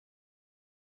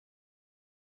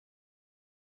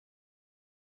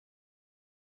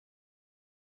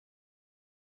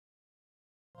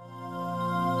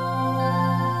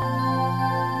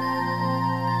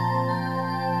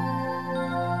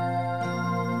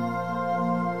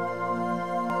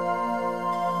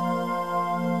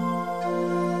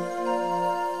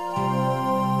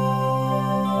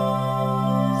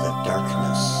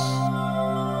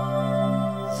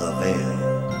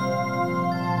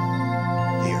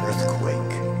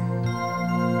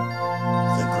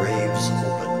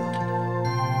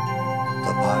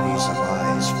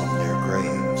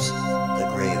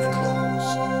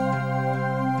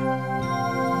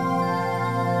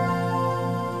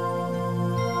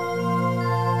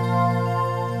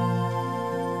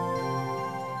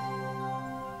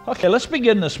Okay, let's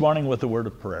begin this morning with a word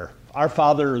of prayer. Our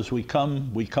Father, as we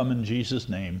come in Jesus'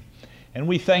 name. And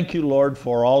we thank you, Lord,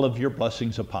 for all of your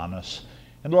blessings upon us.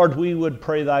 And Lord, we would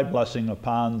pray thy blessing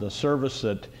upon the service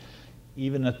that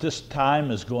even at this time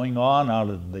is going on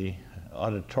out of the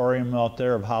auditorium out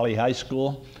there of Holly High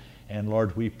School. And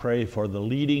Lord, we pray for the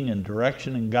leading and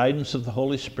direction and guidance of the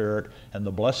Holy Spirit and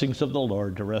the blessings of the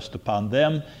Lord to rest upon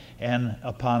them and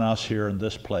upon us here in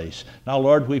this place. Now,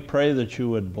 Lord, we pray that you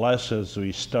would bless as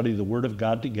we study the Word of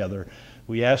God together.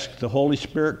 We ask the Holy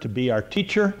Spirit to be our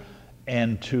teacher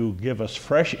and to give us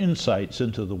fresh insights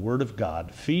into the Word of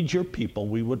God. Feed your people,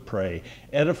 we would pray.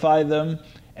 Edify them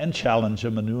and challenge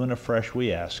them anew and afresh,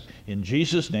 we ask. In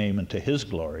Jesus' name and to his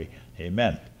glory,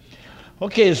 amen.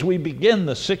 Okay, as we begin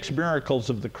the 6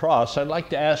 miracles of the cross, I'd like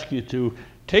to ask you to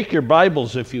take your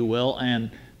Bibles, if you will, and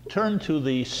turn to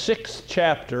the 6th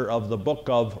chapter of the book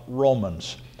of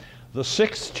Romans. The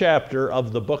 6th chapter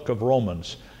of the book of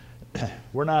Romans.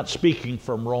 We're not speaking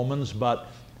from Romans, but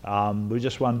we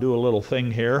just want to do a little thing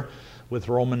here with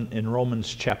in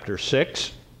Romans chapter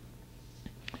 6.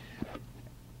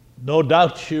 No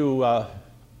doubt you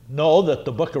know that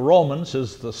the book of Romans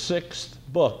is the 6th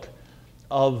book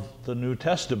of the New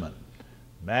Testament.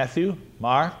 Matthew,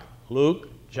 Mark, Luke,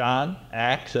 John,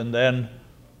 Acts, and then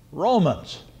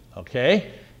Romans.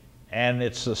 Okay? And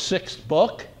it's the 6th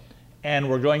book, and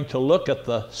we're going to look at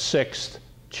the 6th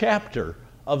chapter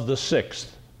of the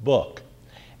 6th book.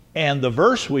 And the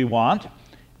verse we want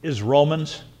is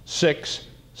Romans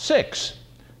 6:6.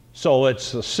 So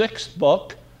it's the 6th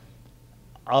book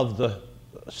of the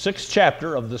 6th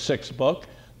chapter of the 6th book,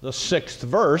 the 6th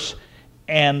verse,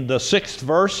 and the 6th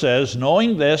verse says,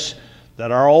 knowing this,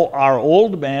 that our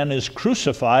old man is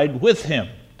crucified with him.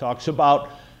 Talks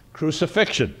about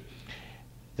crucifixion.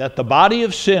 That the body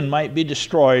of sin might be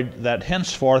destroyed, that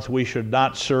henceforth we should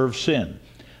not serve sin.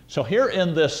 So here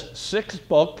in this 6th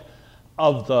book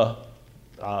of the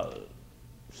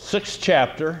 6th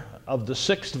chapter of the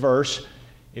 6th verse,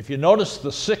 if you notice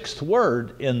the 6th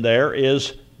word in there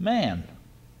is man.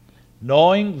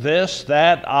 Knowing this,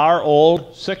 that our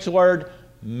old, 6th word,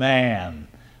 man.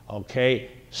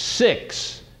 Okay,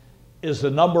 6 is the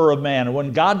number of man. And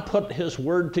when God put his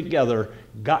word together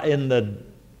in the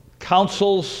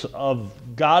counsels of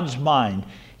God's mind,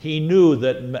 he knew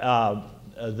that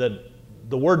that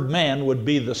the word man would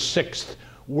be the 6th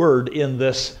word in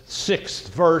this 6th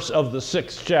verse of the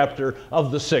 6th chapter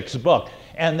of the 6th book.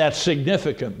 And that's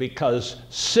significant because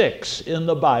 6 in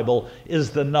the Bible is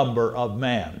the number of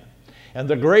man. And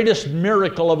the greatest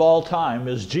miracle of all time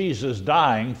is Jesus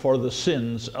dying for the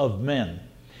sins of men.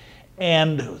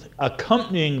 And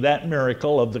accompanying that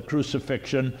miracle of the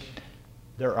crucifixion,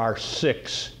 there are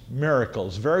 6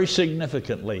 miracles, very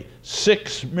significantly,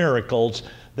 6 miracles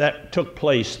that took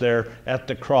place there at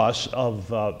the cross of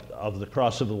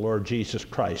the Lord Jesus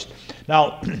Christ.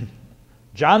 Now,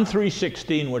 John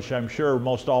 3:16, which I'm sure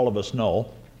most all of us know,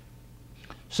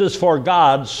 says, "For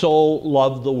God so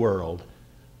loved the world."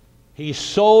 He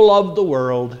so loved the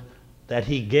world that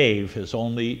he gave his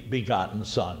only begotten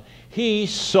Son. He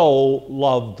so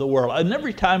loved the world. And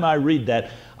every time I read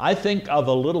that, I think of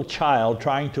a little child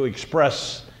trying to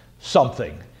express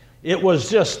something. It was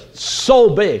just so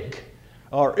big,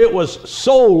 or it was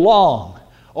so long,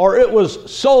 or it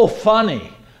was so funny,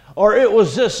 or it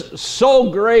was just so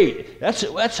great.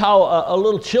 That's how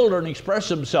little children express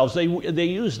themselves. They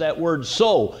use that word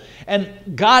 "so." And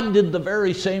God did the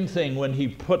very same thing when he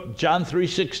put John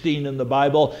 3:16 in the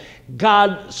Bible.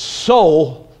 God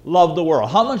so loved the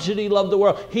world. How much did he love the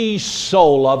world? He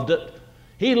so loved it.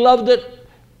 He loved it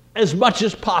as much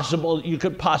as possible you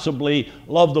could possibly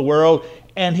love the world.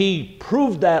 And he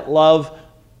proved that love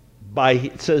by,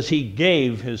 it says, he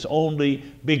gave his only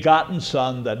begotten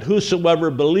Son, that whosoever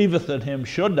believeth in him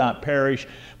should not perish,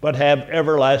 but have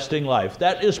everlasting life.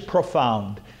 That is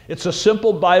profound. It's a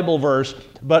simple Bible verse,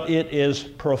 but it is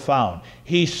profound.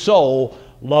 He so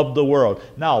loved the world.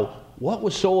 Now, what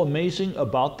was so amazing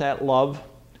about that love?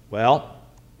 Well,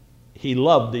 he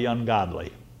loved the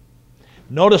ungodly.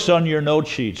 Notice on your note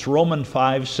sheets, Romans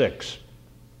 5:6.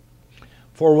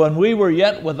 "For when we were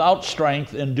yet without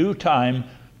strength, in due time,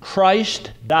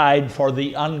 Christ died for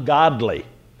the ungodly."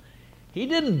 He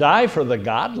didn't die for the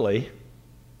godly.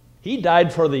 He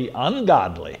died for the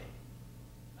ungodly.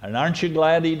 And aren't you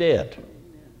glad he did?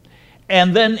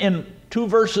 And then in 2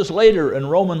 verses later in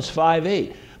Romans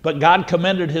 5:8, "But God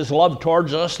commended his love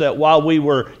towards us, that while we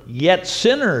were yet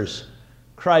sinners,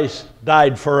 Christ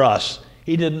died for us."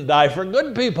 He didn't die for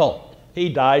good people. He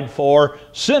died for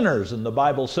sinners. And the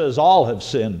Bible says all have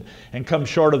sinned and come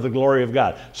short of the glory of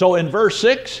God. So in verse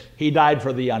 6, he died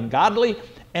for the ungodly.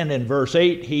 And in verse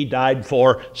 8, he died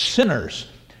for sinners.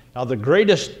 Now, the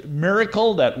greatest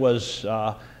miracle that was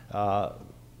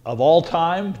of all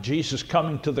time, Jesus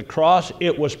coming to the cross,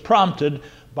 it was prompted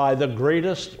by the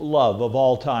greatest love of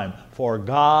all time. For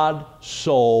God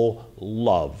so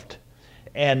loved.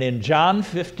 And in John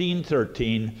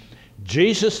 15:13,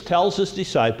 Jesus tells his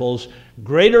disciples,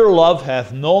 greater love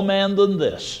hath no man than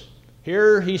this.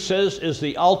 Here, he says, is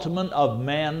the ultimate of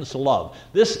man's love.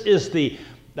 This is the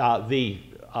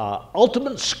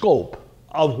ultimate scope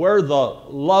of where the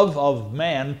love of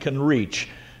man can reach,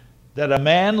 that a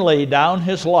man lay down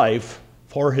his life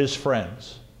for his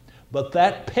friends. But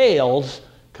that pales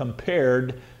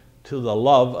compared to the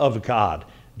love of God.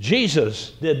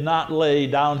 Jesus did not lay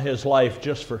down his life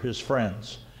just for his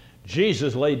friends.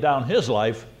 Jesus laid down his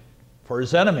life for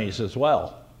his enemies as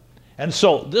well. And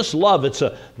so this love,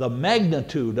 the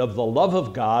magnitude of the love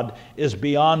of God is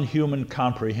beyond human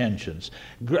comprehensions.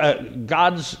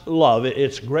 God's love,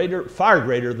 it's greater, far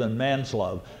greater than man's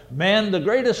love. Man, the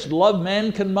greatest love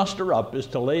man can muster up is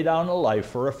to lay down a life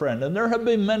for a friend. And there have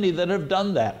been many that have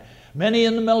done that. Many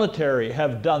in the military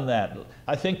have done that.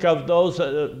 I think of those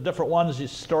different ones,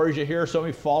 these stories you hear,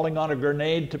 somebody falling on a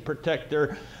grenade to protect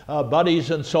their buddies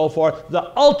and so forth.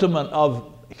 The ultimate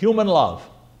of human love.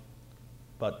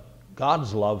 But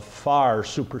God's love far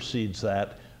supersedes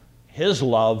that. His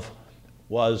love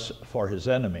was for his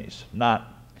enemies,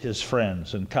 not his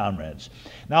friends and comrades.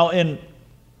 Now in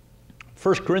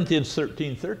 1 Corinthians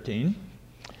 13:13,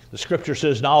 the scripture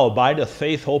says, now abideth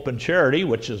faith, hope, and charity,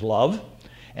 which is love.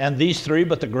 And these three,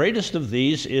 but the greatest of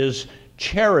these is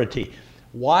charity.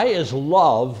 Why is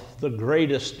love the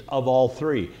greatest of all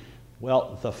three?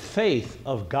 Well, the faith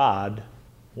of God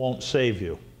won't save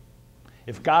you.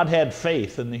 If God had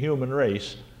faith in the human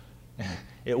race,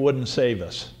 it wouldn't save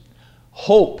us.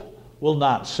 Hope will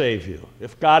not save you.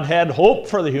 If God had hope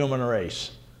for the human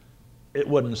race, it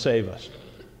wouldn't save us.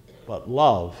 But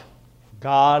love,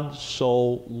 God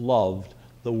so loved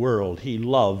the world. He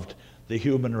loved the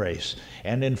human race.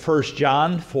 And in 1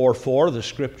 John 4:4, the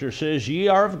scripture says, ye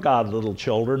are of God, little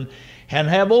children, and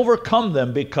have overcome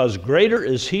them, because greater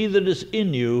is he that is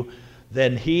in you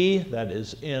than he that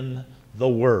is in the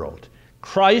world.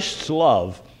 Christ's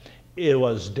love, it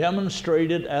was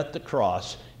demonstrated at the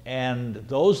cross, and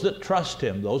those that trust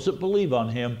him, those that believe on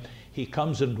him, he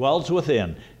comes and dwells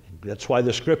within. That's why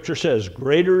the scripture says,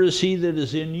 greater is he that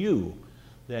is in you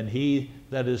than he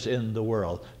that is in the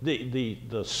world.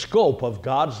 The scope of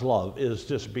God's love is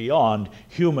just beyond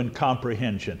human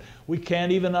comprehension. We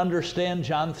can't even understand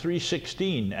John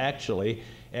 3:16, actually,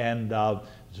 and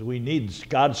we need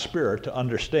God's Spirit to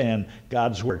understand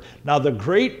God's Word. Now,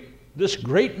 this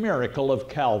great miracle of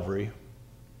Calvary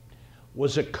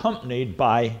was accompanied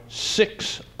by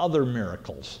 6 other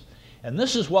miracles. And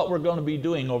this is what we're going to be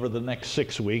doing over the next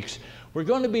 6 weeks. We're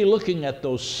going to be looking at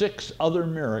those 6 other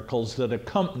miracles that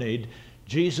accompanied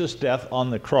Jesus' death on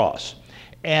the cross.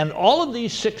 And all of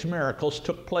these 6 miracles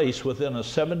took place within a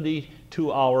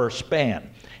 72-hour span.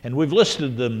 And we've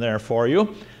listed them there for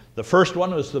you. The first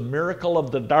one was the miracle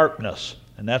of the darkness,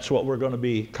 and that's what we're going to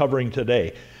be covering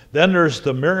today. Then there's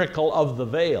the miracle of the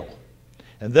veil,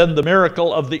 and then the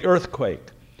miracle of the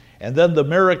earthquake, and then the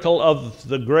miracle of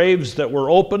the graves that were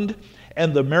opened,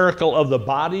 and the miracle of the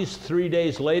bodies 3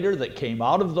 days later that came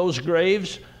out of those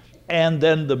graves, and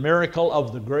then the miracle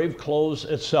of the grave clothes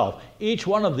itself. Each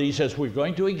one of these, as we're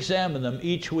going to examine them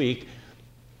each week,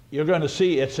 you're going to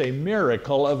see it's a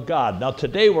miracle of God. Now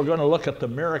today we're going to look at the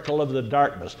miracle of the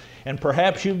darkness. And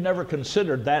perhaps you've never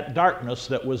considered that darkness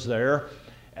that was there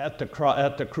at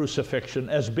the crucifixion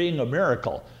as being a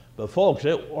miracle. But folks,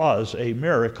 it was a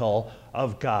miracle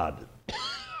of God.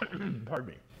 Pardon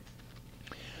me.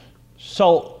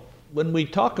 So when we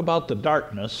talk about the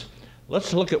darkness,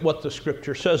 let's look at what the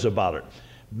scripture says about it.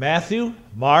 Matthew,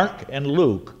 Mark, and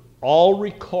Luke all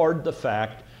record the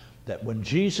fact that when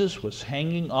Jesus was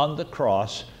hanging on the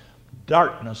cross,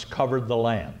 darkness covered the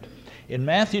land. In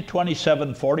Matthew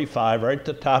 27:45, right at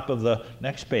the top of the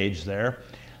next page there,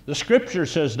 the scripture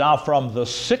says, now from the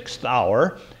 6th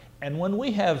hour, and when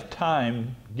we have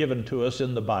time given to us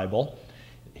in the Bible,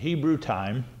 Hebrew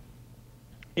time,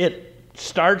 it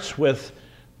starts with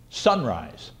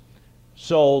sunrise.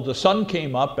 So the sun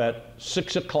came up at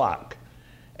 6 o'clock.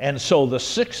 And so the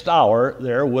 6th hour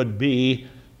there would be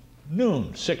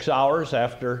noon, 6 hours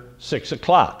after 6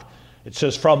 o'clock. It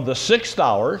says from the 6th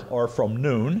hour, or from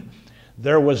noon,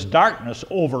 there was darkness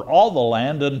over all the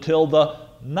land until the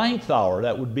 9th hour.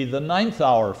 That would be the 9th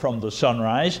hour from the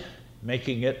sunrise,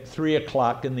 making it 3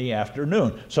 o'clock in the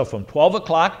afternoon. So from 12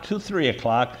 o'clock to 3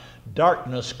 o'clock,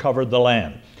 darkness covered the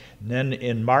land. And then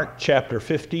in Mark chapter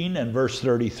 15 and verse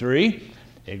 33,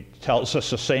 It tells us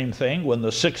the same thing. When the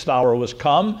 6th hour was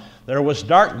come, there was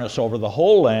darkness over the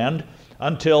whole land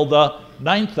until the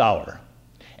 9th hour.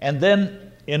 And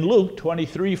then in Luke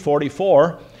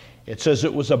 23:44, it says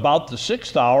it was about the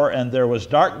 6th hour, and there was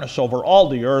darkness over all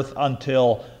the earth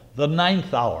until the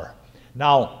 9th hour.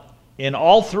 Now, in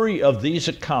all three of these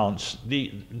accounts,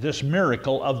 this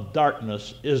miracle of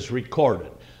darkness is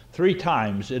recorded. 3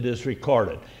 times it is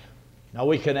recorded. Now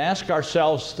we can ask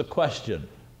ourselves the question,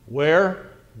 where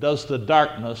does the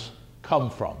darkness come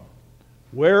from?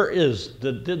 Where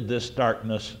did this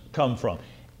darkness come from?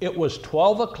 It was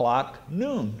 12 o'clock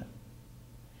noon.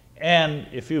 And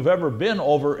if you've ever been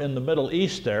over in the Middle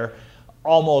East there,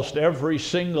 almost every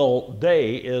single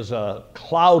day is a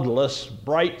cloudless,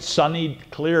 bright, sunny,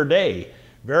 clear day.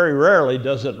 Very rarely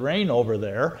does it rain over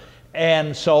there.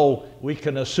 And so we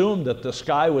can assume that the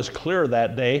sky was clear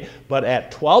that day, but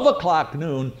at 12 o'clock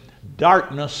noon,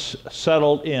 darkness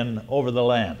settled in over the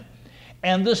land.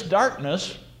 And this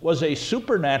darkness was a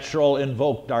supernatural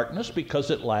invoked darkness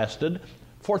because it lasted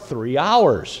for 3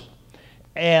 hours.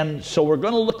 And so we're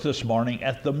going to look this morning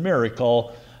at the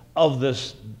miracle of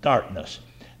this darkness.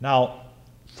 Now,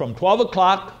 from 12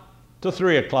 o'clock to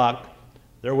 3 o'clock,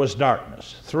 there was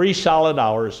darkness. 3 solid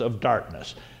hours of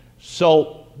darkness.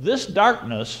 So this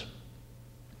darkness,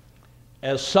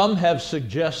 as some have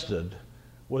suggested,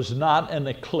 was not an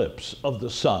eclipse of the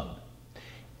sun.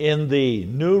 In the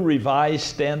New Revised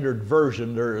Standard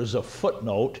Version, there is a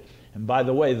footnote. And by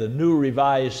the way, the New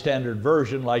Revised Standard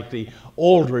Version, like the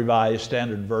Old Revised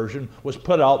Standard Version, was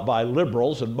put out by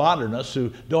liberals and modernists who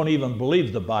don't even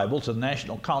believe the Bible. It's the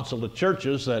National Council of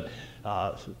Churches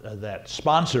that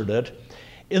sponsored it.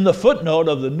 In the footnote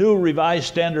of the New Revised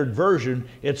Standard Version,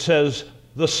 it says,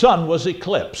 the sun was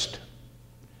eclipsed.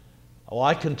 Well,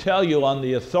 I can tell you on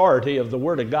the authority of the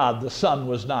Word of God, the sun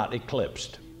was not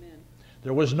eclipsed. Amen.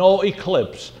 There was no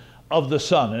eclipse of the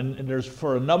sun, and there's,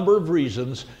 for a number of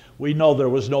reasons, we know there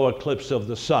was no eclipse of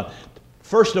the sun.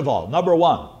 First of all, number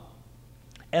one,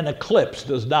 an eclipse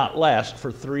does not last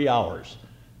for 3 hours.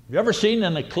 Have you ever seen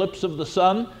an eclipse of the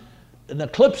sun? An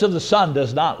eclipse of the sun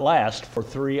does not last for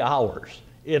 3 hours.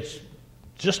 It's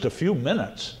just a few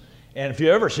minutes. And if you've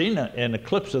ever seen an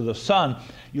eclipse of the sun,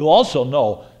 you also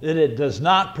know that it does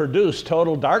not produce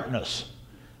total darkness.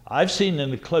 I've seen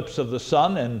an eclipse of the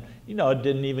sun, and it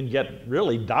didn't even get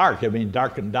really dark. I mean,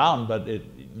 darkened down, but it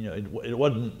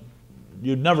wasn't.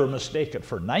 You'd never mistake it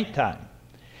for nighttime.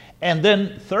 And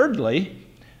then thirdly,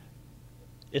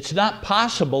 it's not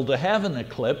possible to have an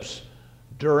eclipse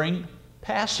during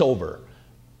Passover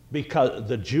because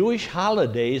the Jewish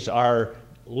holidays are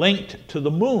linked to the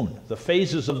moon, the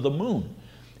phases of the moon.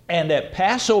 And at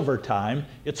Passover time,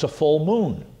 it's a full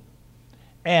moon.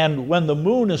 And when the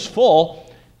moon is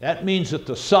full, that means that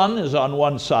the sun is on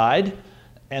one side,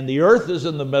 and the earth is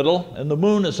in the middle, and the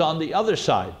moon is on the other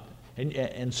side.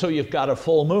 And so you've got a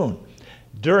full moon.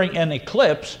 During an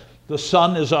eclipse, the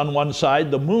sun is on one side,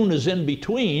 the moon is in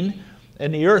between,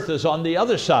 and the earth is on the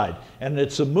other side. And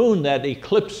it's the moon that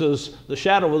eclipses, the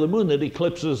shadow of the moon that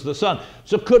eclipses the sun.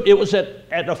 So it was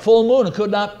at a full moon. It could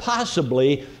not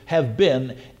possibly have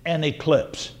been an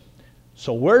eclipse.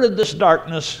 So where did this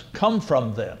darkness come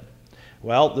from then?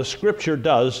 Well, the scripture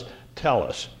does tell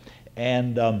us.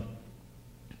 And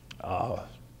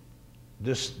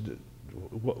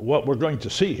what we're going to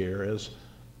see here is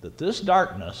that this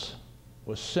darkness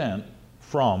was sent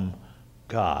from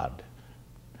God.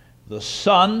 The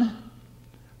sun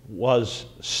was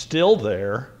still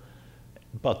there,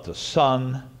 but the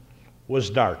sun was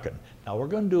darkened. Now we're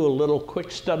going to do a little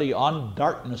quick study on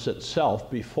darkness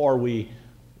itself before we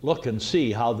look and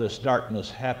see how this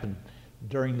darkness happened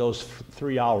during those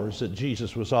 3 hours that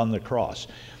Jesus was on the cross.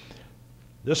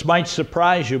 This might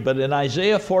surprise you, but in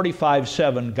Isaiah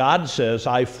 45:7, God says,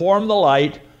 I form the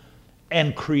light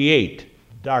and create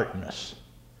darkness.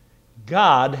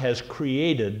 God has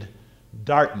created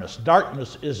darkness.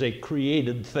 Darkness is a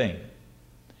created thing.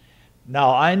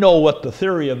 Now, I know what the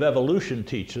theory of evolution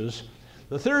teaches.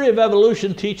 The theory of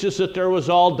evolution teaches that there was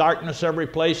all darkness every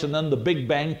place, and then the Big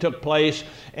Bang took place,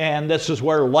 and this is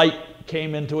where light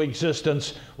came into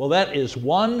existence. Well, that is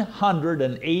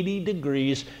 180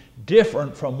 degrees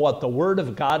different from what the Word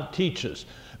of God teaches.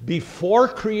 Before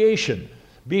creation,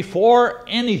 before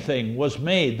anything was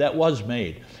made that was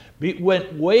made,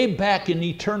 went way back in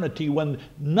eternity when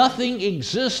nothing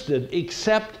existed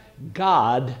except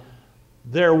God.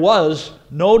 There was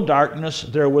no darkness,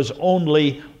 there was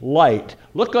only light.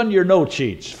 Look on your note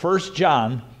sheets, 1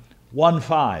 John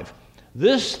 1:5.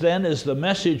 This then is the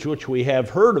message which we have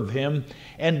heard of him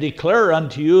and declare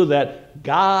unto you, that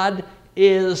God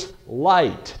is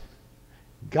light.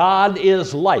 God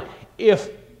is light. if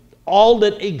all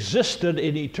that existed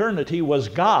in eternity was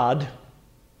God,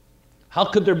 how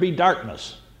could there be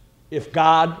darkness if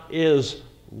God is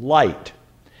light?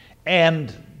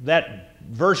 And that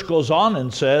verse goes on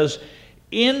and says,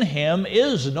 in him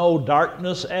is no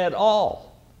darkness at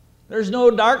all. There's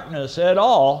no darkness at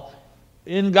all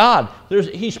in God.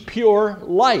 He's pure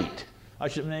light.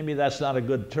 Maybe that's not a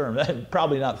good term.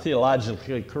 Probably not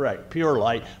theologically correct, pure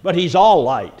light. But he's all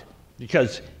light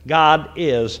because God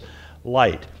is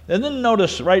light. And then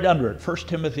notice right under it, 1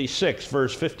 Timothy 6,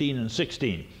 verse 15 and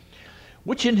 16.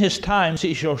 Which in his times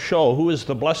he shall show who is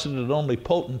the blessed and only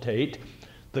potentate,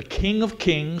 the King of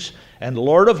kings and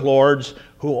Lord of lords,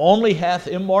 who only hath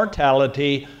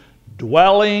immortality,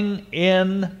 dwelling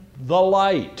in the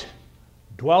light.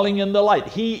 Dwelling in the light.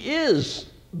 He is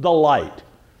the light,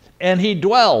 and he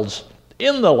dwells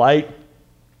in the light.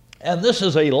 And this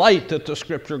is a light that the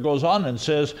Scripture goes on and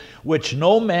says, which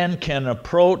no man can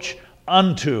approach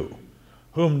unto,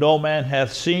 whom no man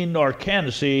hath seen nor can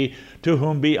see, to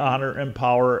whom be honor and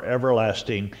power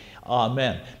everlasting.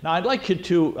 Amen. Now I'd like you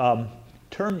to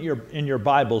turn in your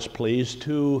Bibles, please,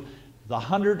 to the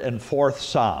 104th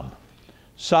Psalm,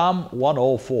 Psalm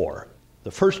 104.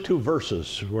 The first two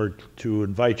verses were to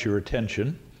invite your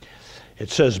attention. It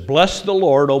says, bless the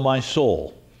Lord, O my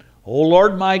soul. O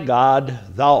Lord my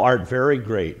God, thou art very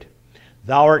great.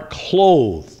 Thou art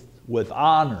clothed with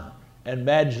honor and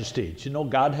majesty. Do you know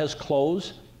God has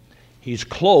clothes? He's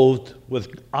clothed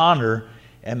with honor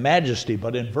and majesty.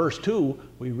 But in verse 2,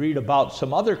 we read about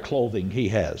some other clothing he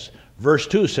has. Verse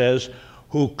 2 says,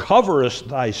 who coverest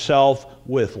thyself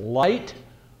with light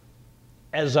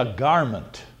as a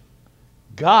garment.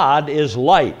 God is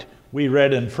light, we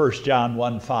read in 1 John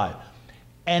 1:5.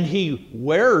 And he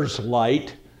wears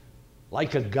light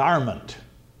like a garment.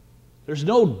 There was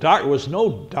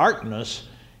no darkness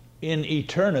in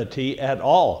eternity at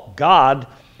all. God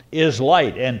is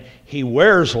light, and he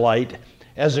wears light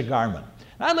as a garment.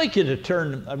 I'd like you to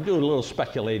turn, I'm doing a little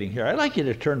speculating here, I'd like you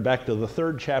to turn back to the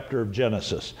 3rd chapter of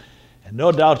Genesis. And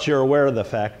no doubt you're aware of the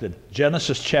fact that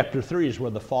Genesis chapter 3 is where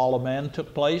the fall of man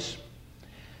took place.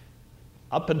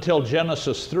 Up until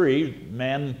Genesis 3,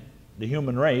 man, the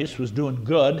human race, was doing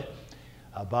good.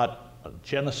 But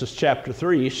Genesis chapter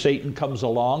 3, Satan comes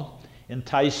along,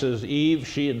 entices Eve,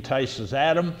 she entices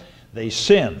Adam, they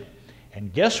sin.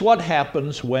 And guess what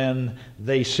happens when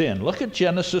they sin? Look at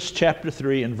Genesis chapter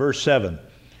 3 and verse 7.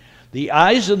 The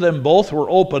eyes of them both were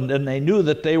opened, and they knew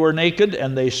that they were naked,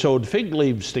 and they sewed fig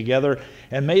leaves together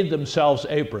and made themselves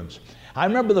aprons. I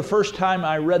remember the first time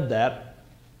I read that,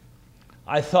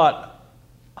 I thought,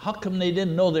 how come they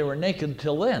didn't know they were naked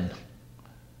till then?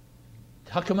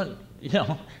 How come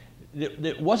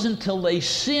it wasn't until they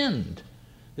sinned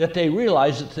that they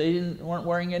realized that they weren't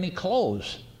wearing any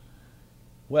clothes.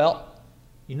 Well,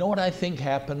 you know what I think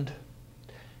happened?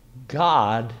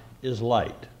 God is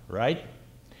light, right?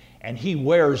 And he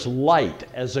wears light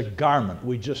as a garment,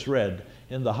 we just read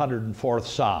in the 104th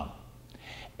Psalm.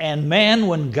 And man,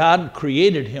 when God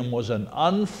created him, was an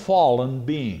unfallen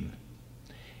being.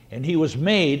 And he was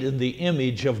made in the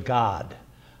image of God.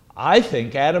 I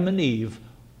think Adam and Eve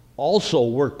also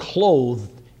were clothed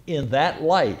in that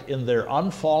light, in their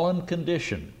unfallen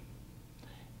condition.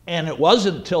 And it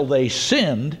wasn't until they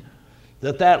sinned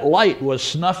that that light was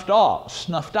snuffed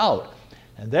out.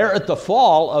 And there at the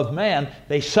fall of man,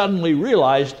 they suddenly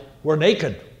realized we're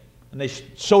naked. And they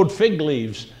sewed fig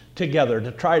leaves together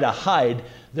to try to hide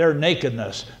their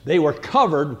nakedness. They were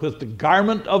covered with the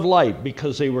garment of light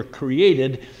because they were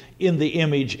created in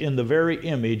the very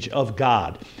image of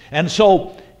God. And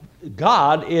so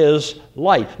God is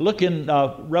light. Look in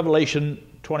Revelation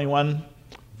 21,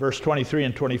 verse 23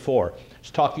 and 24.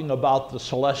 It's talking about the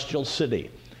celestial city.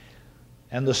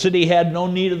 And the city had no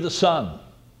need of the sun,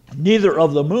 neither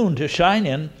of the moon to shine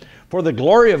in, for the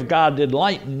glory of God did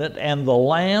lighten it, and the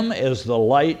Lamb is the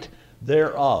light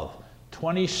thereof.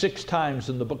 26 times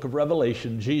in the book of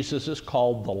Revelation, Jesus is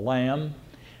called the Lamb.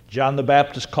 John the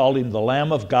Baptist called him the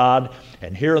Lamb of God.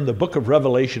 And here in the book of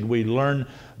Revelation, we learn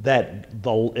that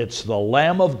it's the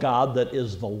Lamb of God that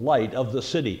is the light of the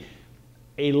city.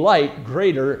 A light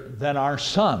greater than our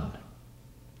sun.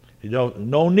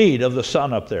 No need of the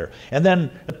sun up there. And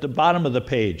then at the bottom of the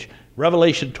page,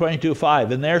 Revelation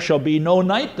 22:5, and there shall be no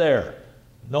night there.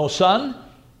 No sun,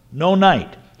 no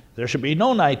night. There shall be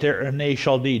no night there, and they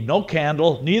shall need no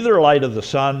candle, neither light of the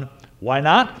sun. Why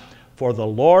not? For the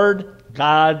Lord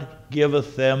God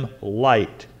giveth them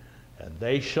light, and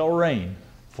they shall reign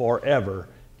forever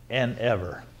and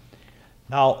ever.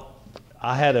 Now,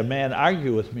 I had a man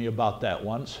argue with me about that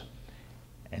once,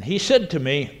 and he said to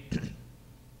me,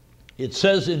 it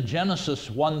says in Genesis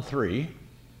 1:3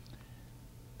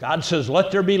 God says,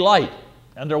 let there be light,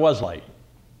 and there was light.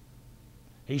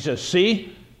 He says,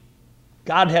 see,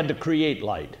 God had to create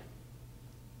light.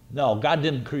 No, God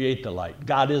didn't create the light.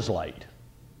 God is light.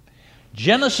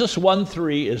 Genesis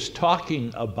 1:3 is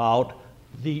talking about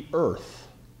the earth.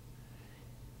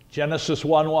 Genesis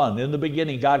 1:1, in the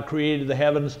beginning God created the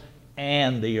heavens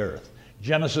and the earth.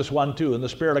 Genesis 1:2, and the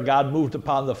Spirit of God moved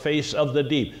upon the face of the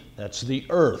deep. That's the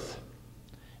earth.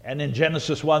 And in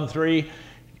Genesis 1:3,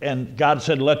 and God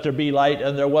said, let there be light,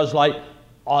 and there was light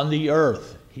on the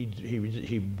earth.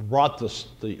 He brought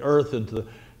the earth into the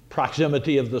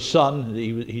proximity of the sun.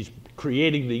 He's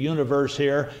creating the universe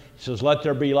here. He says, let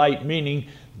there be light, meaning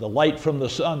the light from the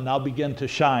sun now began to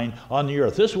shine on the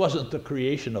earth. This wasn't the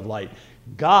creation of light.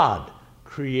 God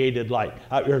created light.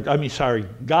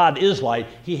 God is light.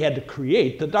 He had to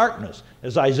create the darkness,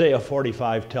 as Isaiah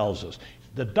 45 tells us.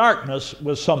 The darkness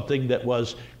was something that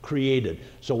was created.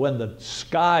 So when the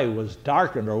sky was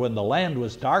darkened, or when the land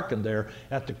was darkened there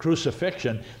at the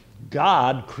crucifixion,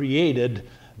 God created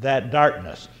that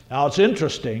darkness. Now it's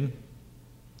interesting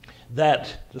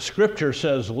that the scripture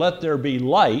says, let there be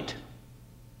light,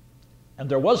 and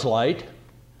there was light,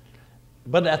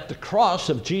 but at the cross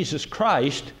of Jesus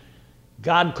Christ,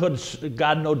 God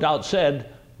no doubt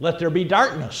said, let there be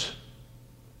darkness,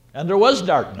 and there was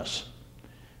darkness.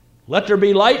 Let there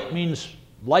be light means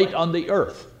light on the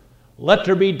earth. Let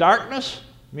there be darkness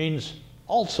means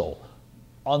also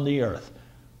on the earth.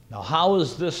 Now, how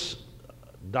is this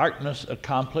darkness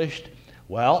accomplished?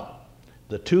 Well,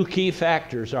 the two key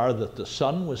factors are that the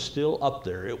sun was still up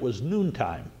there. It was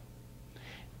noontime.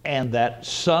 And that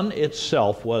sun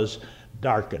itself was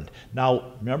darkened.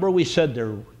 Now, remember we said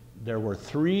there were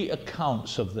three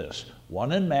accounts of this.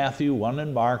 One in Matthew, one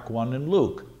in Mark, one in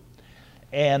Luke.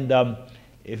 And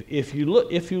if you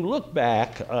look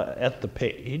back at the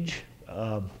page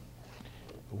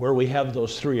where we have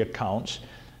those three accounts,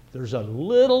 there's a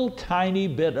little tiny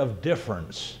bit of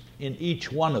difference in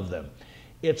each one of them.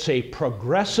 It's a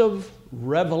progressive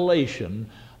revelation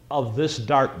of this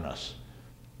darkness.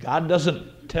 God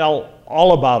doesn't tell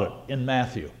all about it in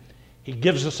Matthew. He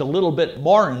gives us a little bit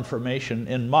more information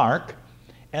in Mark,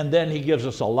 and then he gives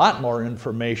us a lot more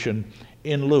information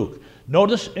in Luke.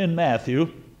 Notice in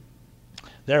Matthew,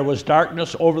 there was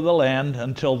darkness over the land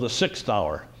until the 6th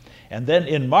hour. And then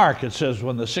in Mark it says,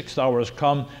 when the 6th hour has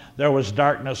come, there was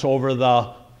darkness over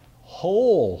the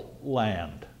whole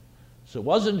land. So it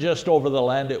wasn't just over the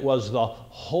land, it was the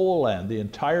whole land, the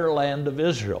entire land of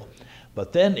Israel.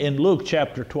 But then in Luke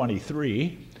chapter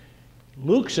 23,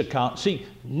 Luke's account, see,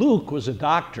 Luke was a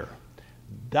doctor.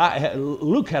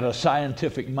 Luke had a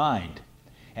scientific mind.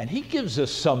 And he gives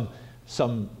us some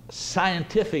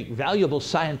valuable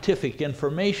scientific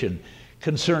information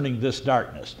concerning this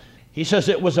darkness. He says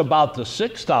it was about the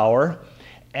 6th hour,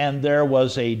 and there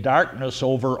was a darkness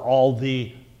over all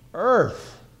the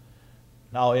earth.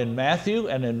 Now in Matthew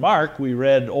and in Mark, we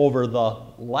read over the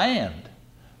land.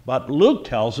 But Luke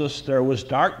tells us there was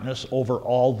darkness over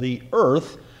all the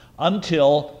earth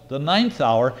until the 9th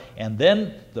hour. And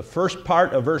then the first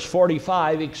part of verse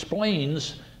 45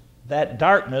 explains that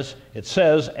darkness. It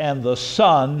says, and the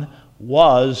sun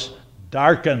was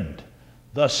darkened.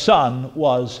 The sun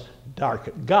was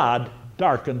darkened. God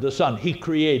darkened the sun. He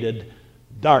created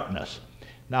darkness.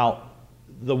 Now,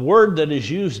 the word that is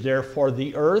used there for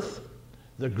the earth,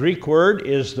 the Greek word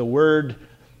is the word,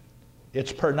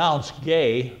 it's pronounced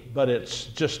gay, but it's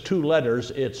just two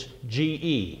letters. It's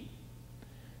G-E.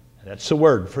 That's the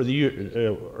word for the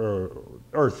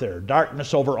earth there.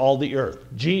 Darkness over all the earth.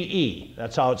 G-E.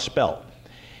 That's how it's spelled.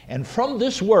 And from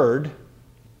this word,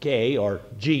 gay or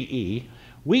G-E,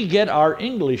 we get our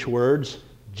English words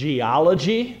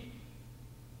geology.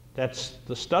 That's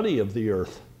the study of the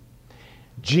earth.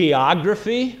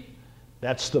 Geography.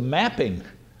 That's the mapping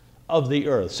of the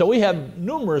earth. So we have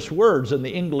numerous words in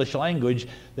the English language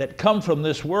that come from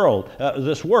this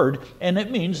word, and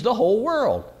it means the whole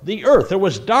world, the earth. There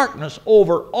was darkness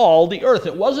over all the earth.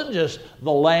 It wasn't just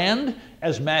the land,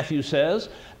 as Matthew says,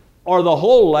 or the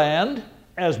whole land,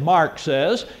 as Mark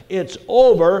says. It's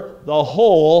over the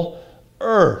whole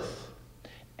earth.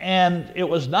 And it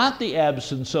was not the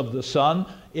absence of the sun,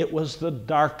 it was the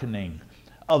darkening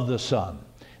of the sun.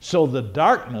 So the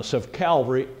darkness of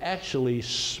Calvary actually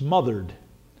smothered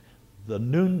the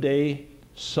noonday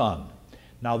sun.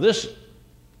 Now this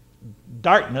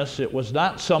darkness, it was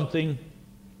not something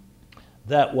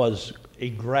that was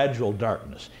a gradual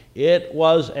darkness. It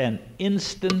was an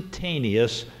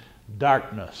instantaneous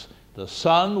darkness. The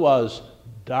sun was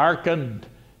darkened,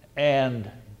 and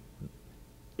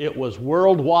it was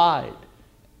worldwide,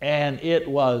 and it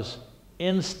was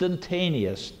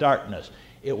instantaneous darkness.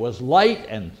 It was light,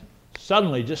 and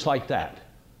suddenly, just like that,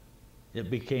 it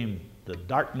became the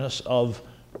darkness of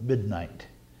midnight.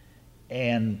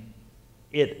 And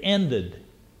it ended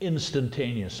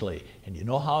instantaneously. And you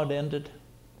know how it ended?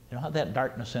 You know how that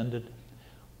darkness ended?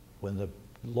 When the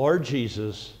Lord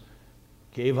Jesus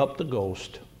gave up the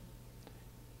ghost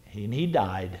and he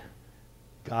died,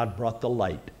 God brought the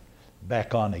light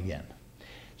back on again.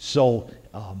 So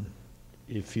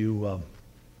if you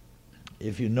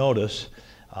notice,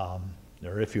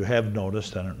 or if you have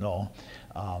noticed, I don't know,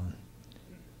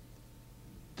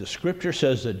 the scripture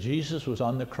says that Jesus was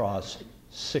on the cross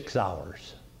 6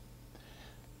 hours.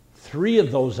 3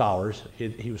 of those hours,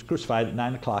 he was crucified at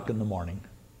 9 o'clock in the morning.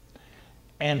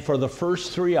 And for the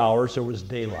first 3 hours, there was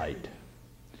daylight.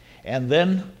 And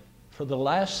then for the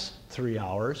last 3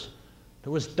 hours,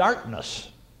 there was darkness.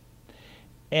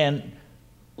 And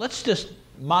let's just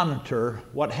monitor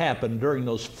what happened during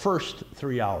those first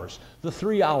 3 hours, the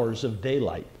 3 hours of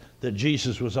daylight that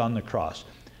Jesus was on the cross.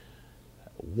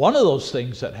 One of those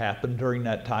things that happened during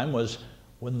that time was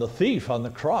when the thief on the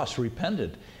cross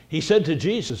repented. He said to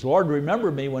Jesus, Lord,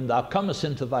 remember me when thou comest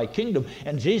into thy kingdom.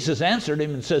 And Jesus answered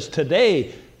him and says,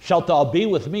 today shalt thou be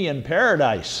with me in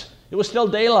paradise. It was still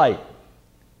daylight.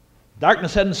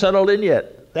 Darkness hadn't settled in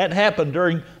yet. That happened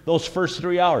during those first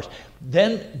 3 hours.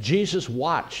 Then Jesus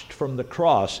watched from the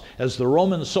cross as the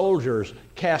Roman soldiers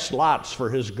cast lots for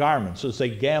his garments, as they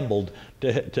gambled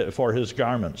for his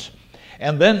garments.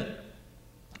 And then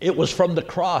it was from the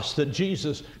cross that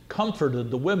Jesus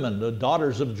comforted the women, the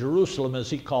daughters of Jerusalem, as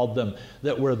he called them,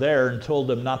 that were there, and told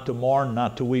them not to mourn,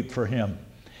 not to weep for him.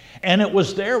 And it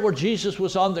was there where Jesus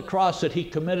was on the cross that he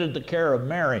committed the care of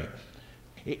Mary.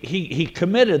 He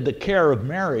committed the care of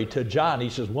Mary to John. He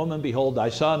says, woman, behold thy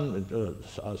son,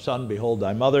 son, behold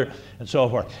thy mother, and so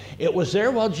forth. It was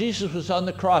there while Jesus was on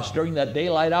the cross during that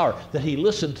daylight hour that he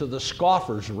listened to the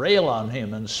scoffers rail on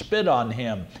him and spit on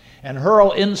him and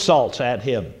hurl insults at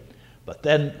him. But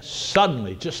then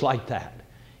suddenly, just like that,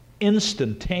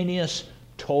 instantaneous,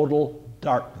 total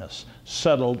darkness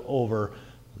settled over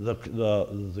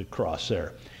the cross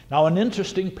there. Now, an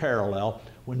interesting parallel,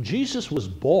 when Jesus was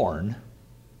born,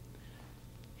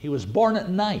 he was born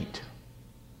at night.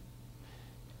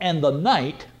 And the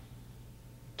night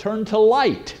turned to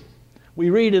light.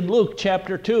 We read in Luke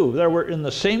chapter 2, there were in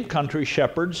the same country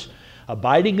shepherds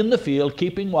abiding in the field,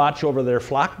 keeping watch over their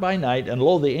flock by night, and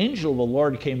lo, the angel of the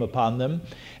Lord came upon them,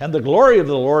 and the glory of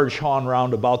the Lord shone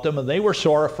round about them, and they were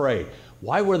sore afraid.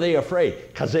 Why were they afraid?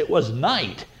 Because it was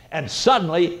night, and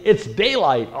suddenly it's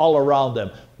daylight all around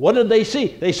them. What did they see?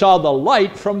 They saw the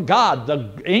light from God.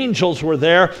 The angels were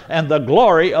there, and the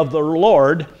glory of the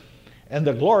Lord, and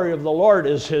the glory of the Lord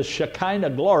is his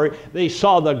Shekinah glory. They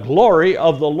saw the glory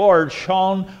of the Lord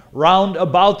shone round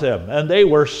about them, and they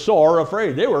were sore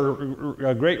afraid. They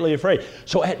were greatly afraid.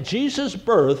 So at Jesus'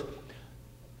 birth,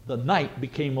 the night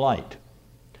became light.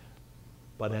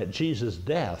 But at Jesus'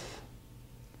 death,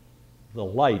 the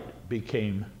light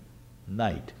became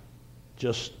night.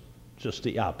 Just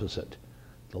the opposite.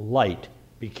 The light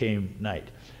became night.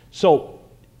 So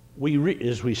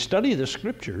as we study the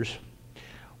scriptures,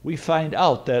 we find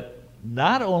out that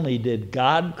not only did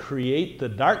God create the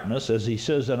darkness, as he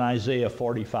says in Isaiah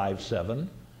 45:7,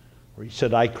 where he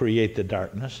said, I create the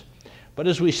darkness, but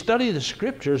as we study the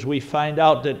scriptures, we find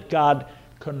out that God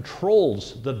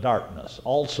controls the darkness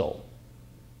also.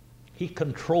 He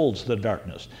controls the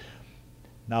darkness.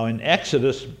 Now in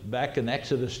Exodus, back in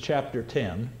Exodus chapter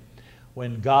 10,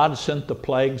 when God sent the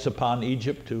plagues upon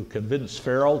Egypt to convince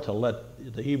Pharaoh to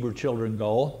let the Hebrew children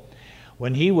go,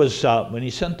 when he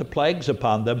sent the plagues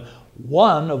upon them,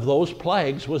 one of those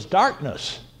plagues was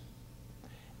darkness.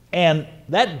 And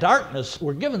that darkness,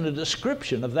 we're given a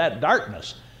description of that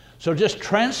darkness. So just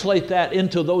translate that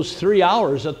into those 3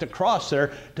 hours at the cross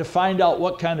there to find out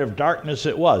what kind of darkness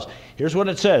it was. Here's what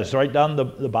it says, right down the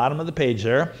bottom of the page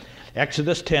there.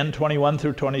 Exodus 10:21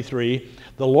 through 23.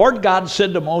 The Lord God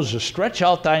said to Moses, stretch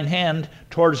out thine hand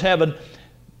towards heaven,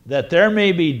 that there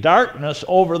may be darkness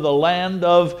over the land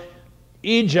of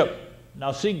Egypt.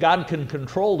 Now see, God can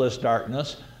control this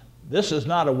darkness. This is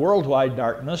not a worldwide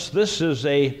darkness. This is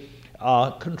a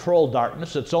controlled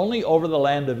darkness. It's only over the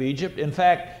land of Egypt. In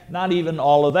fact, not even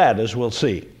all of that, as we'll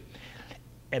see.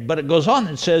 But it goes on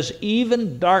and says,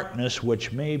 even darkness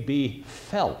which may be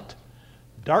felt.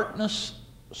 Darkness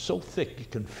so thick you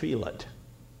can feel it.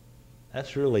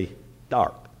 That's really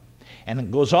dark. And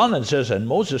it goes on and says, and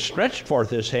Moses stretched forth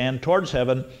his hand towards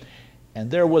heaven,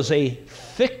 and there was a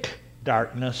thick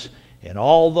darkness in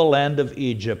all the land of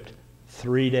Egypt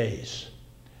 3 days.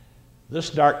 This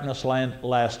darkness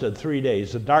lasted 3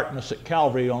 days. The darkness at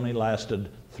Calvary only lasted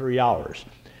 3 hours.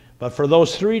 But for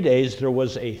those 3 days, there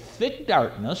was a thick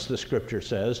darkness, the scripture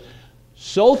says,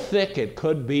 so thick it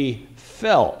could be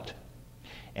felt.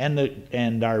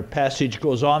 And our passage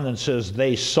goes on and says,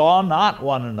 they saw not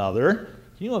one another.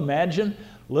 Can you imagine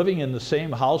living in the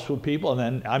same house with people? And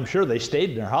then I'm sure they stayed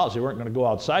in their house. They weren't going to go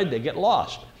outside. They'd get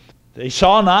lost. They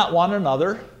saw not one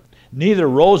another, neither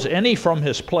rose any from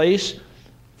his place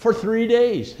for 3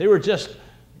 days. They were just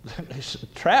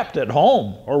trapped at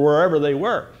home or wherever they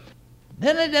were.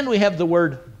 Then we have the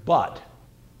word but.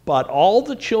 But all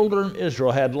the children of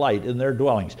Israel had light in their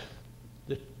dwellings.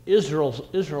 The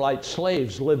Israelite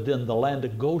slaves lived in the land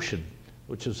of Goshen,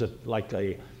 which is like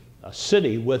a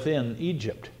city within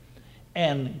Egypt.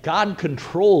 And God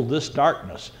controlled this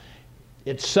darkness.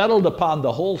 It settled upon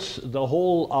the whole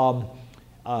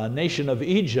nation of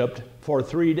Egypt for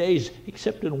 3 days,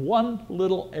 except in one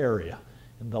little area,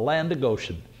 in the land of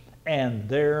Goshen. And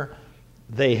there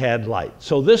they had light.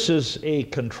 So this is a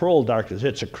controlled darkness.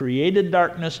 It's a created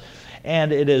darkness,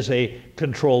 and it is a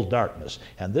controlled darkness.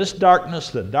 And this darkness,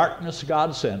 the darkness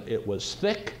God sent, it was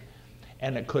thick,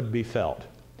 and it could be felt.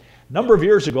 A number of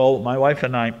years ago, my wife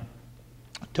and I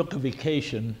took a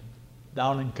vacation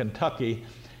down in Kentucky,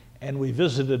 and we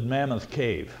visited Mammoth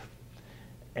Cave.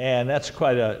 And that's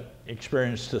quite an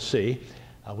experience to see.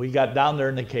 We got down there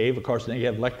in the cave. Of course, they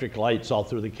have electric lights all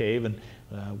through the cave, and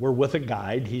we're with a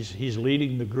guide. He's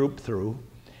leading the group through.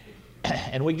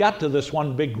 And we got to this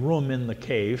one big room in the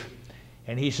cave,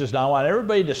 and he says, now I want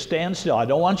everybody to stand still. I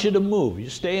don't want you to move. You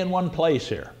stay in one place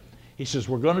here. He says,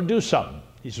 we're going to do something.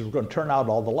 He says, we're going to turn out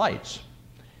all the lights.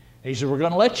 And he says, we're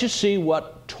going to let you see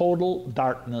what total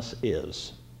darkness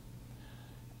is.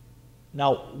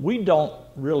 Now, we don't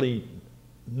really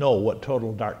know what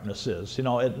total darkness is. You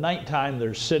know, at nighttime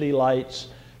there's city lights,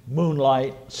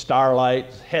 moonlight,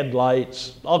 starlight,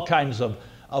 headlights, all kinds of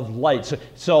lights.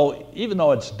 So even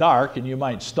though it's dark and you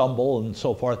might stumble and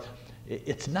so forth,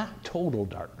 it's not total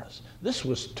darkness. This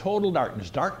was total darkness,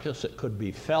 darkness that could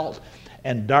be felt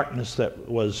and darkness that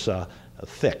was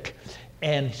thick.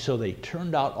 And so they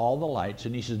turned out all the lights,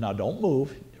 and he says, now don't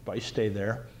move, everybody stay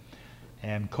there.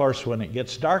 And of course, when it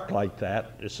gets dark like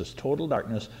that, this is total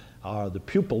darkness, the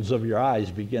pupils of your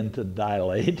eyes begin to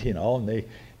dilate, you know, and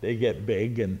they get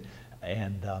big. And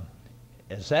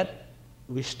as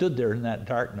we stood there in that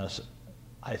darkness,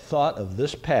 I thought of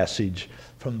this passage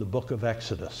from the book of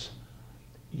Exodus.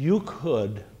 You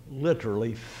could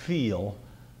literally feel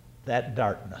that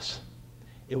darkness.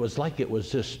 It was like it was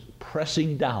just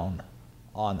pressing down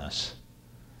on us.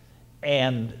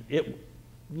 And it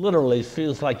literally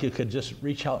feels like you could just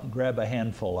reach out and grab a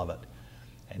handful of it.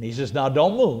 And he says, now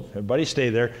don't move. Everybody stay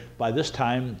there. By this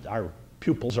time, our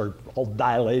pupils are all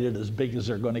dilated, as big as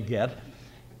they're going to get.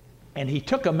 And he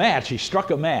took a match. He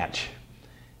struck a match.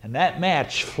 And that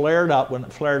match flared up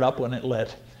when it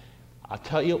lit. I'll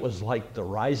tell you, it was like the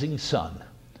rising sun.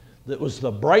 It was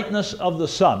the brightness of the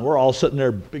sun. We're all sitting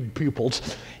there, big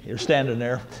pupils. You're standing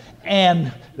there.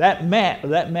 And that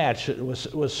match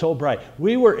was so bright.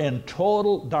 We were in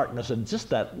total darkness, and just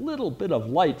that little bit of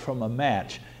light from a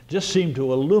match just seemed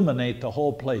to illuminate the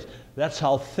whole place. That's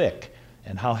how thick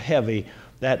and how heavy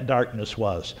that darkness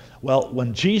was. Well,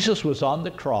 when Jesus was on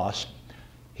the cross,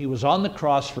 he was on the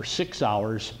cross for 6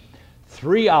 hours,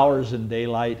 3 hours in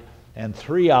daylight, and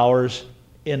 3 hours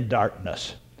in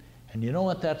darkness. And you know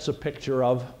what that's a picture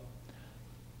of?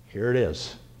 Here it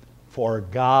is. For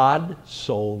God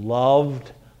so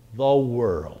loved the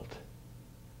world.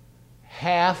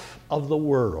 Half of the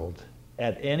world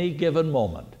at any given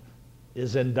moment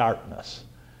is in darkness.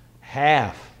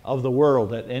 Half of the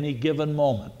world at any given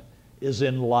moment is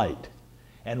in light.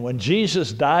 And when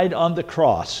Jesus died on the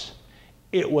cross,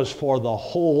 it was for the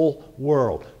whole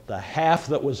world. The half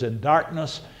that was in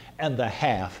darkness and the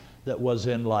half that was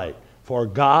in light. For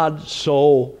God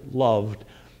so loved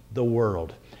the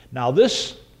world. Now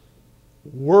this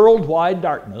worldwide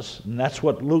darkness, and that's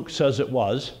what Luke says it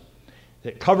was,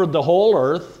 it covered the whole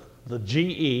earth, the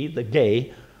G-E, the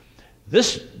gay.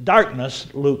 This darkness,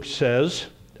 Luke says,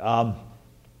 covered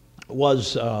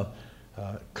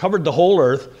the whole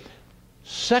earth.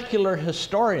 Secular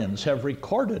historians have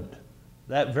recorded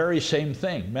that very same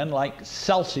thing. Men like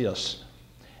Celsius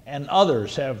and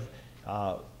others have,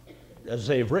 as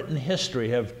they've written history,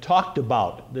 have talked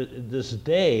about this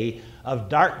day of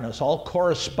darkness, all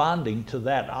corresponding to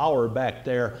that hour back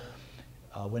there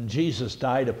when Jesus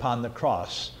died upon the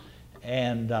cross.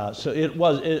 And so it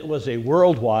was a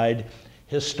worldwide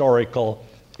historical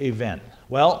event.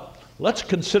 Well, let's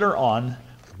consider on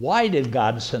why did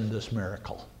God send this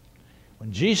miracle?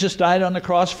 When Jesus died on the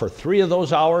cross for 3 of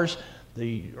those hours,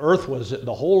 the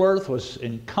whole earth was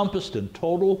encompassed in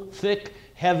total, thick,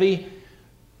 heavy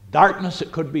darkness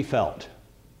that could be felt.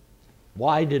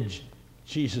 Why did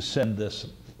Jesus send this,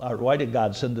 or why did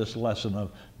God send this lesson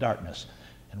of darkness?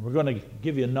 And we're going to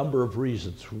give you a number of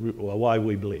reasons why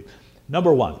we believe.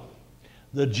 Number one,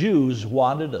 the Jews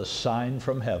wanted a sign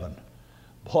from heaven.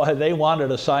 Boy, they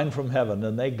wanted a sign from heaven,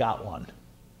 and they got one.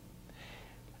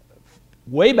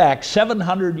 Way back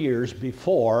 700 years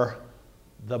before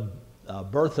the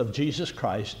birth of Jesus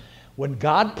Christ, when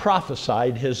God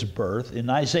prophesied his birth in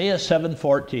Isaiah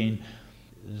 7:14,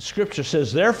 the scripture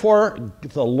says, "Therefore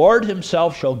the Lord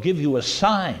himself shall give you a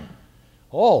sign."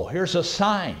 Oh, here's a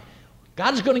sign.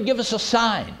 God's going to give us a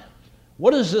sign.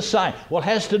 What is this sign? Well, it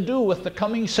has to do with the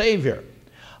coming Savior.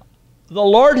 The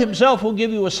Lord himself will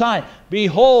give you a sign.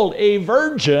 "Behold, a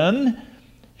virgin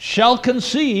shall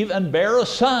conceive and bear a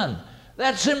son."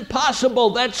 That's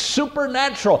impossible. That's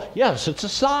supernatural. Yes, it's a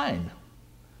sign.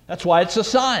 That's why it's a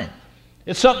sign.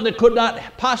 It's something that could not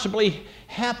possibly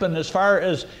happen as far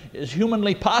as is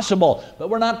humanly possible. But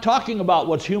we're not talking about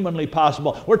what's humanly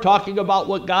possible. We're talking about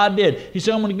what God did. He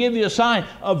said, "I'm going to give you a sign.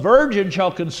 A virgin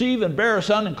shall conceive and bear a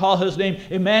son and call his name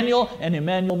Emmanuel." And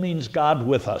Emmanuel means God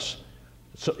with us.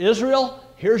 So Israel,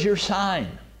 here's your sign.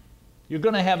 You're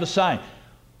going to have a sign.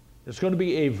 There's going to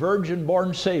be a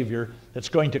virgin-born Savior that's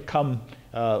going to come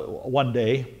one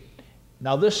day.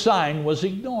 Now this sign was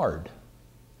ignored.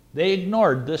 They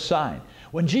ignored this sign.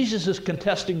 When Jesus is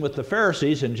contesting with the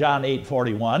Pharisees in John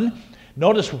 8:41,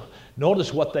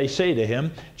 notice what they say to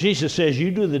him. Jesus says,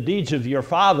 "You do the deeds of your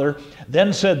father."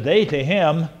 Then said they to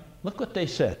him, look what they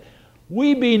said,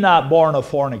 "We be not born of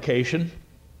fornication."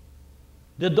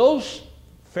 Did those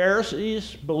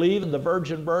Pharisees believe in the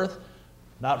virgin birth?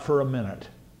 Not for a minute.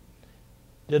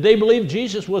 Did they believe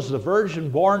Jesus was the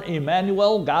virgin-born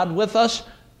Emmanuel, God with us?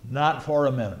 Not for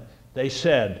a minute. They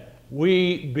said,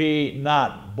 "We be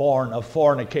not born of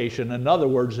fornication." In other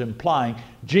words, implying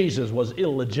Jesus was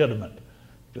illegitimate,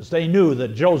 because they knew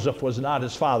that Joseph was not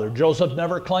his father. Joseph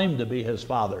never claimed to be his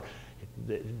father.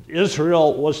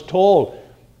 Israel was told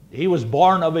he was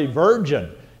born of a virgin,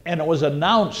 and it was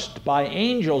announced by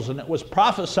angels, and it was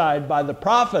prophesied by the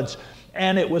prophets,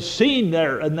 and it was seen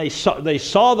there, and they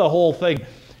saw the whole thing.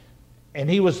 And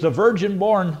he was the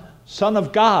virgin-born Son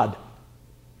of God.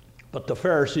 But the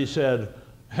Pharisees said,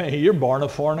 "Hey, you're born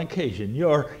of fornication.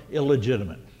 You're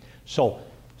illegitimate." So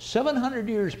 700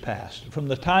 years passed from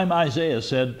the time Isaiah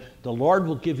said, "The Lord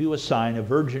will give you a sign, a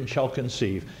virgin shall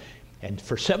conceive." And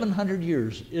for 700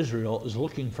 years, Israel is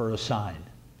looking for a sign.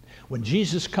 When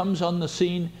Jesus comes on the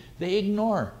scene, they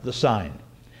ignore the sign.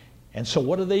 And so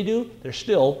what do? They're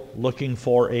still looking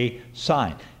for a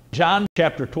sign. John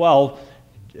chapter 12,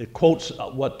 it quotes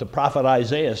what the prophet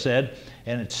Isaiah said,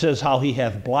 and it says how he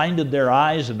hath blinded their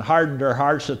eyes and hardened their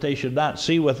hearts, that they should not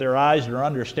see with their eyes nor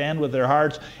understand with their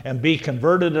hearts and be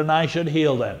converted, and I should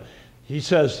heal them. He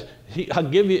says, I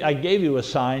gave you a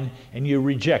sign, and you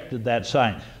rejected that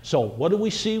sign. So what do we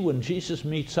see when Jesus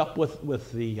meets up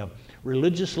with the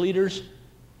religious leaders?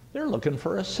 They're looking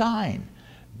for a sign.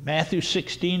 Matthew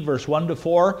 16, verse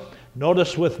 1-4,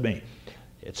 notice with me.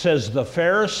 It says, "The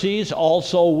Pharisees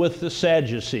also with the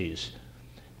Sadducees."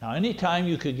 Now, anytime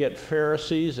you could get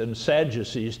Pharisees and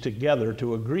Sadducees together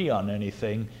to agree on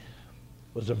anything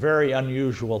was a very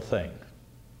unusual thing.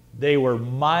 They were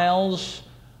miles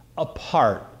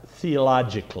apart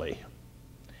theologically.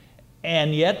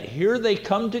 And yet, here they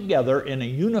come together in a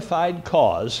unified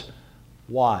cause.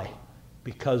 Why?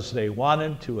 Because they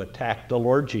wanted to attack the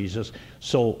Lord Jesus.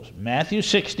 So Matthew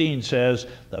 16 says,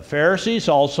 "The Pharisees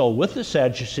also with the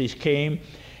Sadducees came,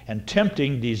 and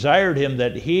tempting desired him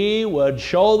that he would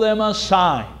show them a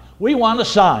sign." We want a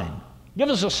sign. Give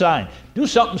us a sign. Do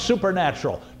something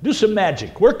supernatural. Do some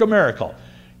magic. Work a miracle.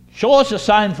 Show us a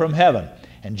sign from heaven.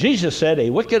 And Jesus said,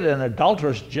 "A wicked and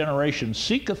adulterous generation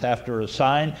seeketh after a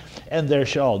sign, and there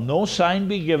shall no sign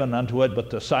be given unto it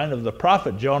but the sign of the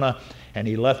prophet Jonah. And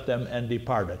he left them and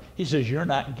departed." He says, you're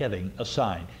not getting a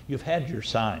sign. You've had your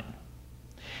sign.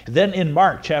 Then in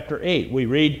Mark chapter 8, we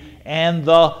read, "And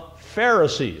the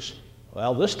Pharisees."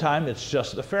 Well, this time it's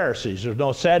just the Pharisees. There's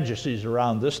no Sadducees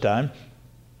around this time.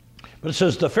 But it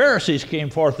says, "The Pharisees came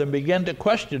forth and began to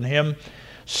question him,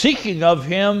 seeking of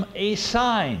him a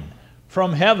sign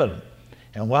from heaven."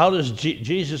 And how does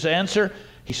Jesus answer?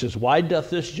 He says, "Why doth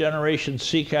this generation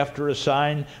seek after a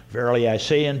sign? Verily I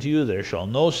say unto you, there shall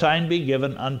no sign be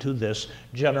given unto this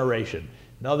generation."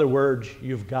 In other words,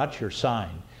 you've got your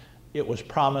sign. It was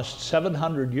promised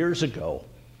 700 years ago,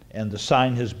 and the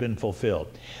sign has been fulfilled.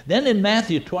 Then in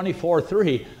Matthew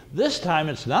 24:3, this time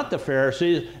it's not the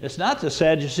Pharisees, it's not the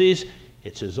Sadducees,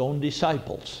 it's his own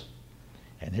disciples.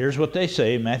 And here's what they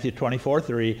say, Matthew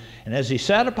 24:3, "And as he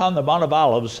sat upon the Mount of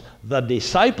Olives, the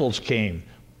disciples came."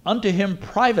 unto him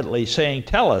privately, saying,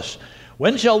 Tell us,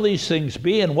 when shall these things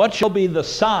be, and what shall be the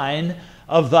sign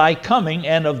of thy coming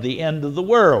and of the end of the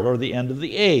world, or the end of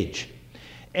the age?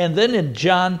 And then in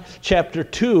John chapter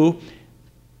 2,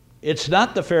 it's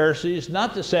not the Pharisees,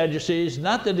 not the Sadducees,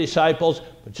 not the disciples,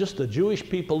 but just the Jewish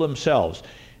people themselves.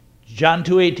 John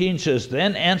 2:18 says,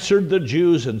 Then answered the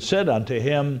Jews and said unto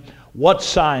him, What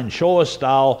sign showest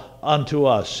thou unto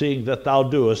us, seeing that thou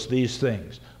doest these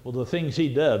things? Well, the things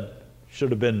he did should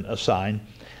have been a sign.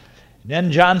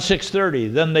 Then John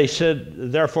 6:30, Then they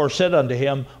therefore said unto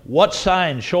him, What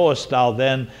sign showest thou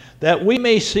then, that we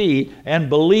may see and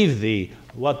believe thee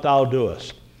what thou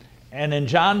doest? And in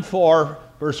John 4,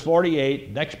 verse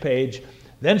 48, next page,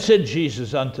 Then said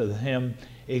Jesus unto him,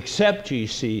 Except ye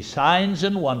see signs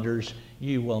and wonders,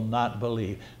 ye will not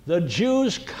believe. The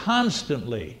Jews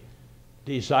constantly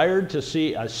desired to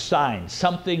see a sign,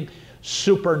 something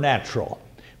supernatural.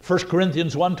 1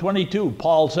 Corinthians 1:22,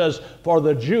 Paul says, For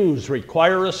the Jews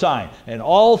require a sign. And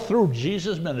all through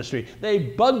Jesus' ministry, they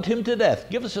bugged him to death.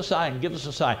 Give us a sign, give us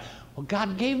a sign. Well,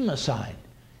 God gave him a sign.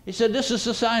 He said, This is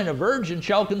the sign, a virgin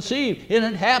shall conceive. And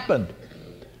it happened.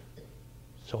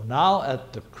 So now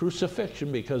at the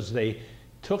crucifixion, because they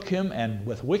took him and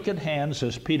with wicked hands,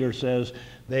 as Peter says,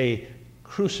 they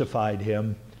crucified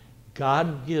him,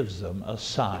 God gives them a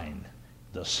sign.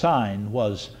 The sign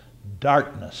was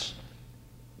darkness.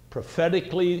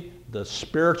 Prophetically, the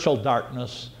spiritual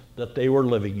darkness that they were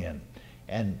living in.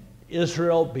 And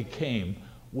Israel became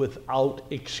without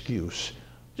excuse.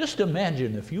 Just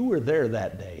imagine if you were there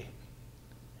that day.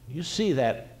 You see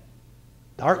that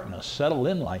darkness settle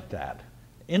in like that.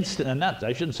 Instant, and not,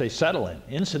 I shouldn't say settle in,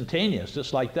 instantaneous,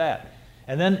 just like that.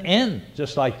 And then end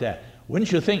just like that.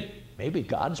 Wouldn't you think, maybe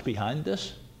God's behind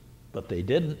this? But they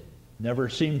didn't. Never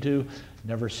seemed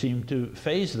to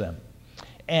faze them.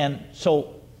 And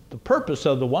so the purpose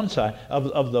of the one side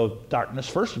of the darkness,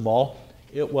 first of all,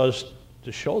 it was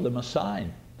to show them a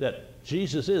sign that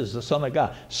Jesus is the Son of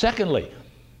God. Secondly,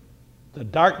 the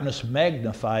darkness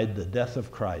magnified the death of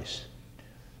Christ.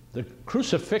 The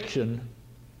crucifixion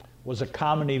was a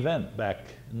common event back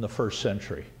in the first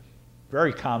century.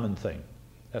 Very common thing.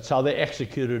 That's how they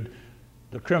executed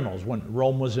the criminals when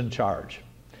Rome was in charge.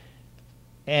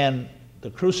 And the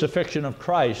crucifixion of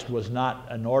Christ was not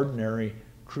an ordinary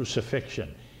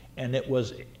crucifixion. And it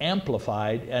was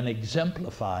amplified and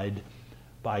exemplified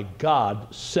by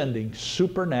God sending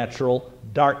supernatural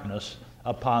darkness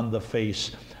upon the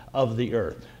face of the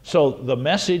earth. So the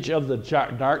message of the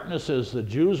darkness is the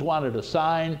Jews wanted a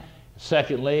sign.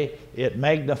 Secondly, it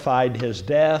magnified his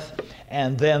death.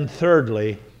 And then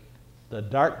thirdly, the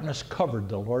darkness covered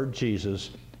the Lord Jesus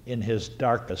in his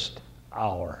darkest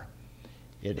hour.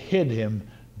 It hid him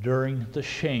during the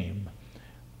shame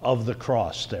of the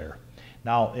cross there.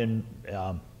 Now in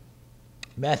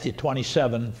Matthew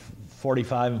 27,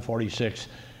 45 and 46,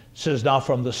 says, Now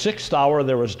from the 6th hour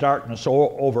there was darkness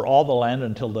over all the land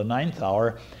until the 9th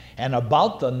hour. And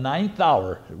about the 9th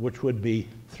hour, which would be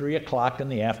 3 o'clock in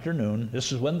the afternoon,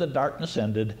 this is when the darkness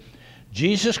ended,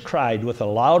 Jesus cried with a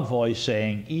loud voice,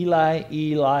 saying, Eli,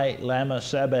 Eli, lama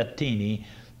sabachthani,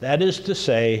 that is to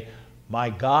say, my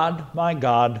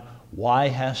God, why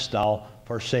hast thou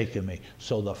forsaken me?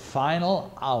 So the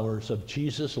final hours of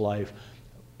Jesus' life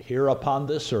here upon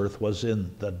this earth was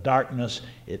in the darkness.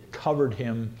 It covered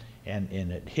him and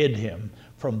it hid him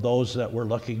from those that were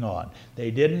looking on.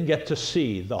 They didn't get to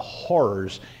see the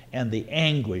horrors and the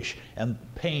anguish and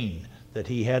pain that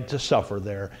he had to suffer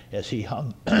there as he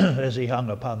hung as he hung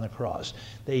upon the cross.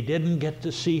 They didn't get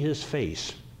to see his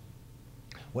face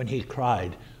when he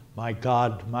cried, my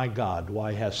God,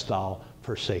 why hast thou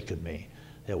forsaken me?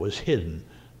 It was hidden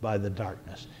by the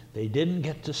darkness. They didn't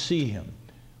get to see him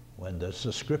when the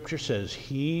scripture says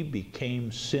he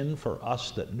became sin for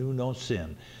us that knew no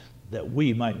sin, that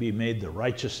we might be made the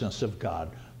righteousness of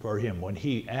God for him. When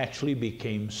he actually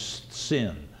became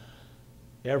sin,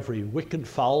 every wicked,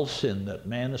 foul sin that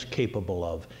man is capable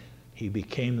of, he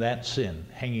became that sin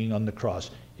hanging on the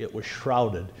cross. It was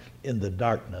shrouded in the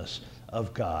darkness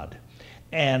of God.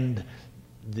 And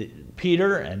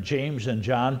Peter and James and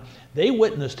John, they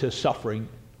witnessed his suffering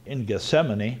in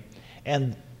Gethsemane,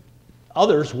 and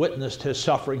others witnessed his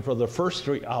suffering for the first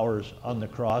 3 hours on the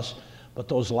cross, but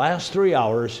those last 3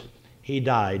 hours, he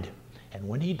died. And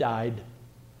when he died,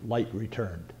 light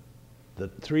returned. The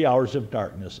 3 hours of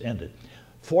darkness ended.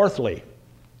 Fourthly,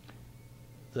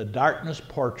 the darkness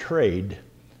portrayed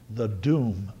the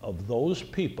doom of those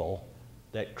people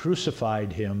that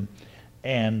crucified him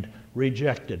and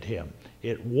rejected him.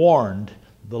 It warned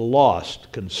the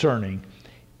lost concerning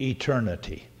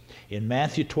eternity. In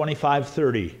Matthew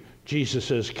 25:30, Jesus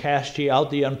says, cast ye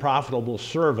out the unprofitable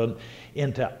servant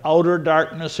into outer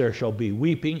darkness. There shall be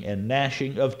weeping and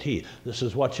gnashing of teeth. This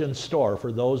is what's in store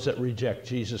for those that reject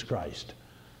Jesus Christ.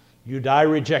 You die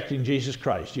rejecting Jesus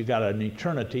Christ, you got an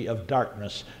eternity of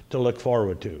darkness to look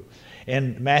forward to.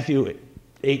 In Matthew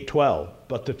 8:12,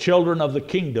 but the children of the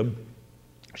kingdom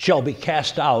shall be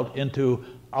cast out into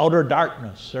outer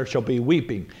darkness. There shall be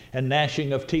weeping and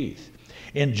gnashing of teeth.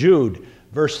 In Jude,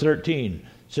 verse 13,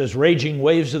 it says, raging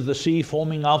waves of the sea,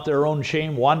 foaming out their own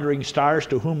shame, wandering stars,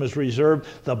 to whom is reserved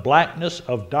the blackness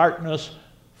of darkness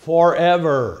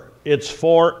forever. It's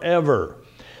forever.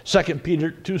 2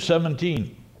 Peter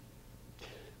 2:17,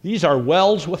 these are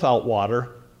wells without water,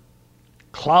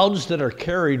 clouds that are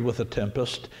carried with a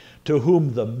tempest, to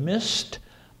whom the mist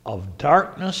of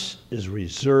darkness is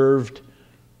reserved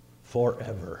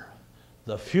forever.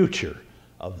 The future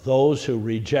of those who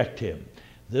reject him.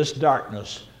 This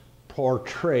darkness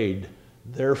portrayed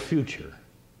their future,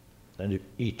 an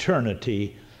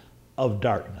eternity of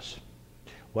darkness.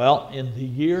 Well, in the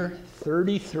year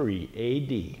 33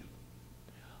 A.D.,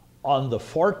 on the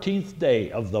 14th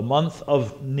day of the month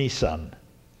of Nisan,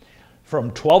 from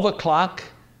 12 o'clock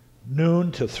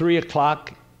noon to 3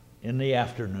 o'clock in the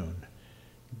afternoon,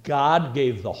 God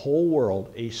gave the whole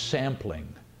world a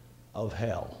sampling of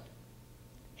hell.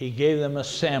 He gave them a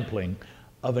sampling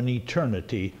of an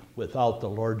eternity without the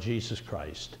Lord Jesus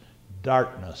Christ.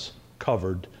 Darkness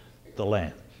covered the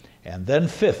land. And then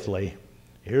fifthly,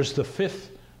 here's the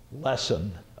fifth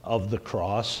lesson of the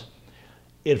cross.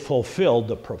 It fulfilled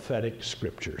the prophetic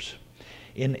scriptures.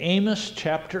 In Amos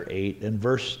chapter 8 and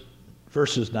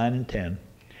verses 9 and 10,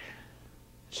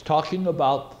 it's talking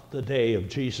about the day of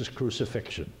Jesus'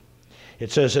 crucifixion.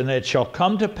 It says, and it shall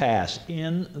come to pass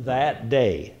in that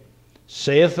day,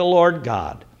 saith the Lord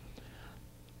God,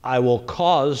 I will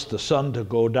cause the sun to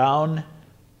go down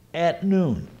at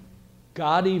noon.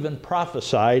 God even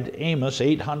prophesied, Amos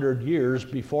 800 years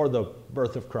before the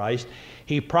birth of Christ,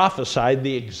 he prophesied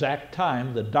the exact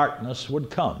time the darkness would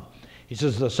come. He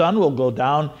says, the sun will go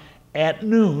down at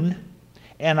noon,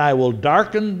 and I will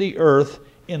darken the earth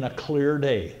in a clear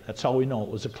day. That's how we know it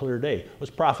was a clear day. It was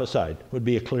prophesied it would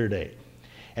be a clear day.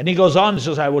 And he goes on and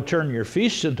says, I will turn your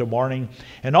feasts into mourning,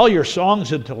 and all your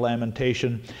songs into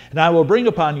lamentation, and I will bring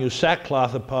upon you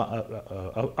sackcloth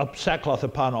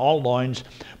upon all loins,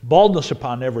 baldness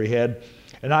upon every head,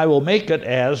 and I will make it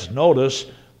as, notice,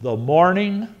 the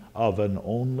mourning of an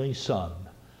only son.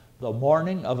 The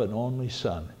mourning of an only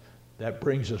son. That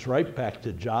brings us right back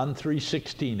to John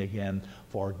 3:16 again.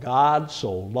 For God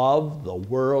so loved the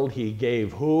world, he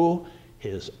gave who?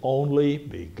 His only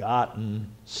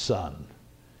begotten Son.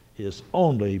 His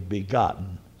only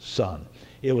begotten Son.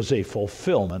 It was a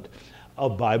fulfillment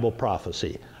of Bible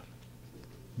prophecy.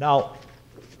 Now,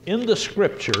 in the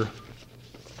Scripture,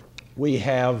 we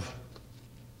have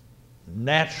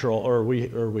natural, or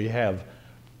we have,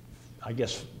 I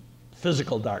guess,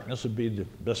 physical darkness would be the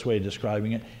best way of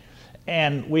describing it,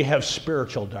 and we have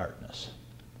spiritual darkness.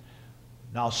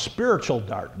 Now, spiritual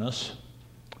darkness,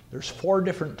 there's 4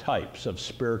 different types of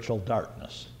spiritual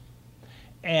darkness.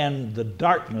 And the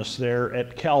darkness there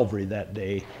at Calvary that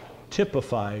day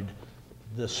typified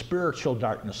the spiritual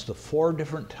darkness, the 4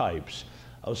 different types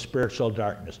of spiritual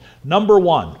darkness. Number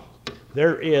 1,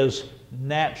 there is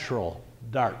natural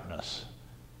darkness.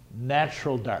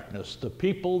 Natural darkness. The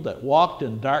people that walked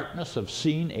in darkness have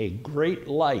seen a great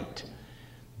light.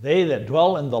 They that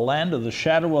dwell in the land of the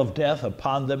shadow of death,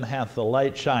 upon them hath the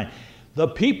light shine. The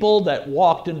people that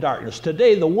walked in darkness.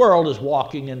 Today the world is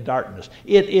walking in darkness.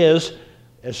 It is,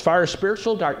 as far as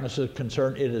spiritual darkness is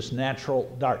concerned, it is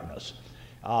natural darkness.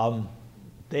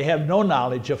 They have no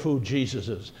knowledge of who Jesus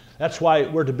is. That's why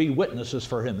we're to be witnesses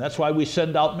for him. That's why we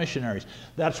send out missionaries.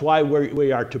 That's why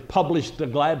we are to publish the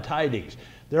glad tidings.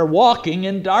 They're walking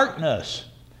in darkness.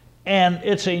 And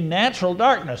it's a natural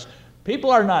darkness.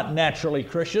 People are not naturally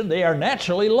Christian. They are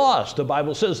naturally lost. The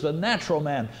Bible says, the natural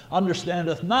man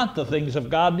understandeth not the things of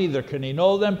God, neither can he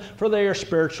know them, for they are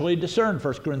spiritually discerned,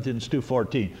 1 Corinthians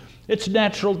 2:14. It's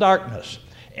natural darkness.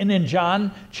 And in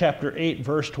John chapter 8,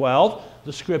 verse 12,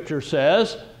 the scripture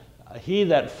says, he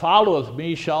that followeth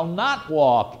me shall not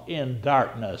walk in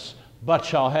darkness, but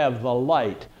shall have the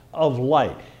light of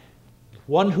light.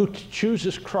 One who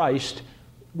chooses Christ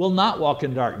will not walk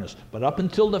in darkness. But up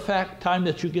until the time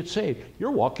that you get saved,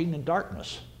 you're walking in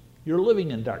darkness. You're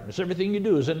living in darkness. Everything you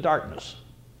do is in darkness.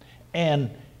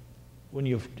 And when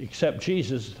you accept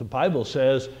Jesus, the Bible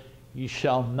says, you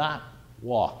shall not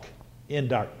walk in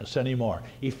darkness anymore.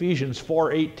 Ephesians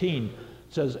 4:18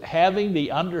 says, having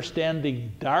the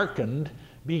understanding darkened,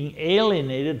 being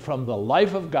alienated from the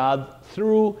life of God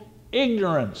through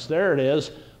ignorance. There it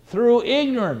is. through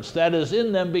ignorance that is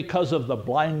in them because of the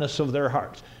blindness of their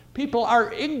hearts. People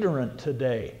are ignorant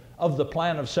today of the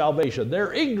plan of salvation.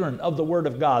 They're ignorant of the Word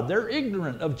of God. They're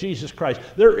ignorant of Jesus Christ.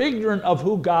 They're ignorant of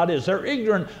who God is. They're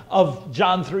ignorant of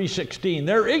John 3:16.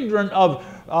 They're ignorant of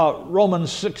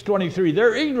Romans 6:23.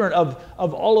 They're ignorant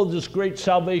of all of this great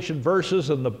salvation verses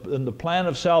and the plan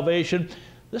of salvation.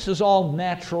 This is all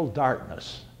natural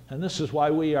darkness. And this is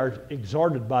why we are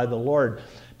exhorted by the Lord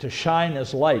to shine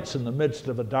as lights in the midst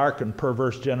of a dark and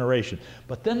perverse generation.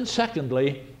 But then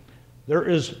secondly, there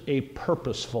is a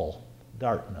purposeful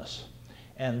darkness.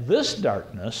 And this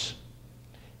darkness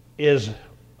is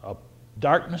a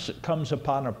darkness that comes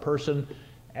upon a person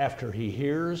after he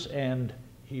hears and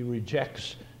he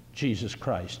rejects Jesus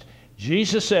Christ.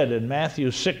 Jesus said in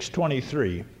Matthew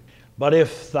 6:23, "But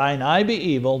if thine eye be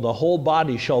evil, the whole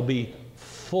body shall be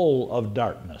full of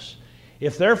darkness.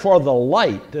 If therefore the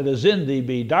light that is in thee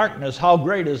be darkness, how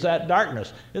great is that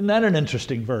darkness?" Isn't that an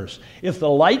interesting verse? If the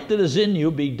light that is in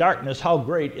you be darkness, how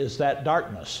great is that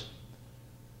darkness?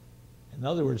 In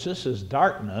other words, this is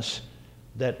darkness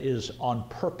that is on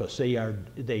purpose.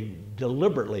 They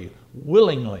deliberately,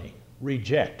 willingly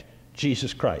reject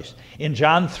Jesus Christ. In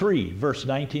John 3, verse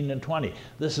 19 and 20,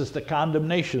 this is the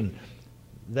condemnation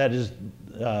that is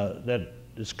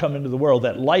come into the world,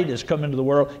 that light has come into the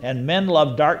world, and men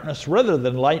love darkness rather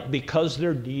than light because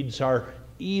their deeds are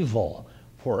evil.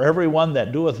 For everyone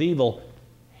that doeth evil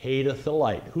hateth the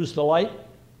light. Who's the light?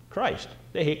 Christ.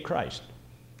 They hate Christ.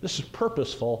 This is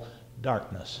purposeful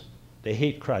darkness. They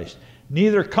hate Christ.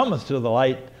 Neither cometh to the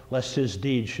light, lest his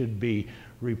deeds should be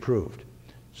reproved.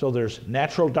 So there's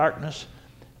natural darkness,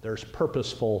 there's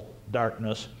purposeful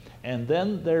darkness, and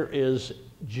then there is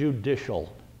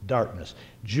judicial darkness.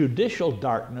 Judicial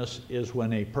darkness is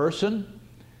when a person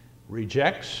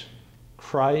rejects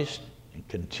Christ and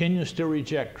continues to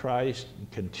reject Christ and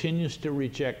continues to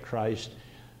reject Christ.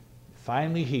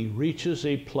 Finally, he reaches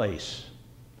a place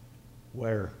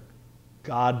where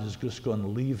God is just going to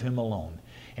leave him alone.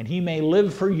 And he may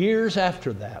live for years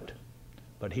after that,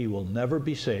 but he will never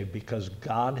be saved because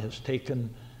God has taken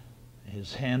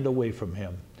his hand away from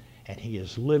him, and he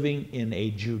is living in a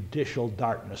judicial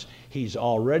darkness. He's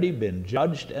already been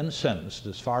judged and sentenced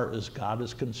as far as God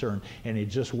is concerned, and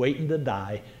he's just waiting to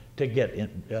die to get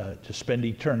to spend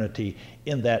eternity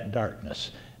in that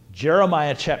darkness.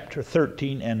 Jeremiah chapter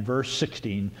 13 and verse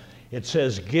 16, it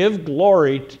says, "Give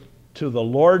glory to the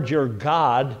Lord your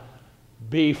God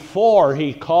before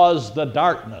he caused the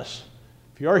darkness."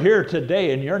 If you're here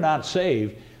today and you're not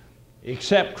saved,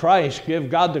 accept Christ, give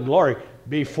God the glory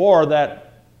before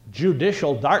that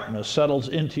judicial darkness settles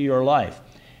into your life.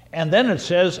 And then it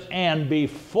says, "and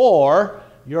before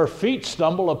your feet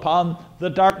stumble upon the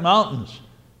dark mountains."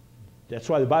 That's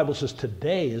why the Bible says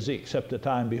today is the accepted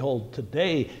time. Behold,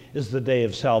 today is the day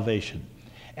of salvation.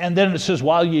 And then it says,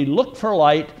 "While ye look for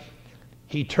light,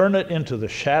 he turn it into the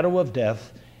shadow of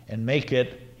death and make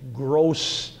it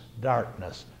gross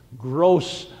darkness."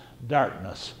 Gross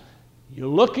darkness. You're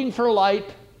looking for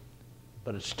light,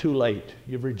 but it's too late.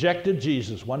 You've rejected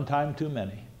Jesus one time too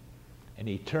many. And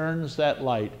he turns that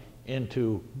light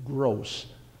into gross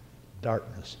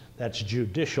darkness. That's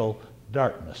judicial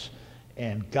darkness.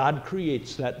 And God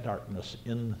creates that darkness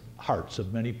in the hearts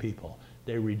of many people.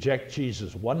 They reject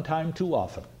Jesus one time too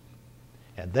often.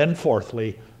 And then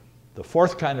fourthly, the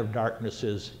fourth kind of darkness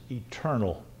is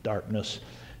eternal darkness.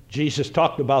 Jesus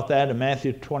talked about that in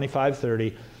Matthew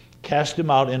 25:30. Cast him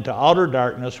out into outer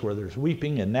darkness where there's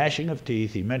weeping and gnashing of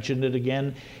teeth. He mentioned it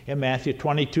again in Matthew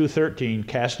 22:13.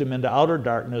 Cast him into outer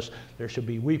darkness. There should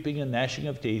be weeping and gnashing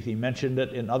of teeth. He mentioned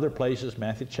it in other places,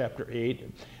 Matthew chapter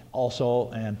 8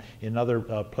 also, and in other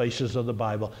places of the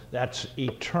Bible. That's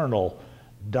eternal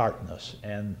darkness.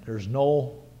 And there's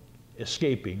no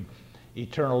escaping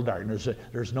eternal darkness.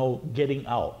 There's no getting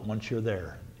out once you're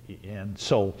there. And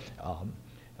so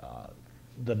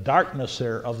the darkness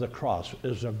there of the cross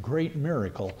is a great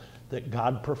miracle that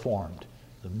God performed,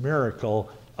 the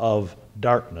miracle of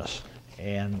darkness.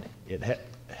 And it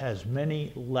has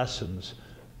many lessons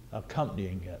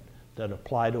accompanying it that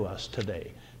apply to us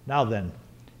today. Now then,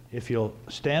 if you'll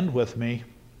stand with me,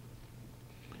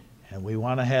 and we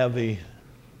want to have a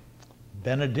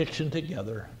benediction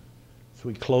together as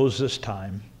we close this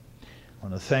time. I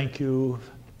want to thank you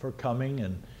for coming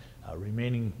and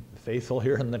remaining faithful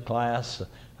here in the class.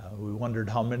 We wondered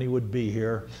how many would be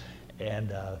here,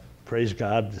 and praise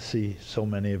God to see so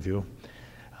many of you.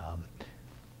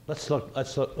 Let's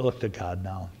look to God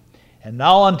now. "And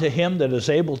now unto him that is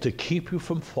able to keep you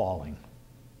from falling,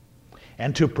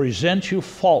 and to present you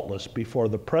faultless before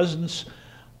the presence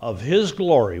of his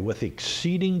glory with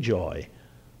exceeding joy,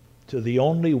 To the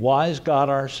only wise God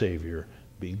our Savior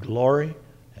be glory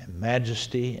and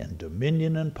majesty and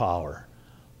dominion and power,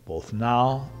 both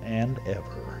now and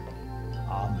ever.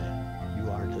 Amen.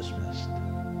 You are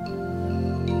dismissed.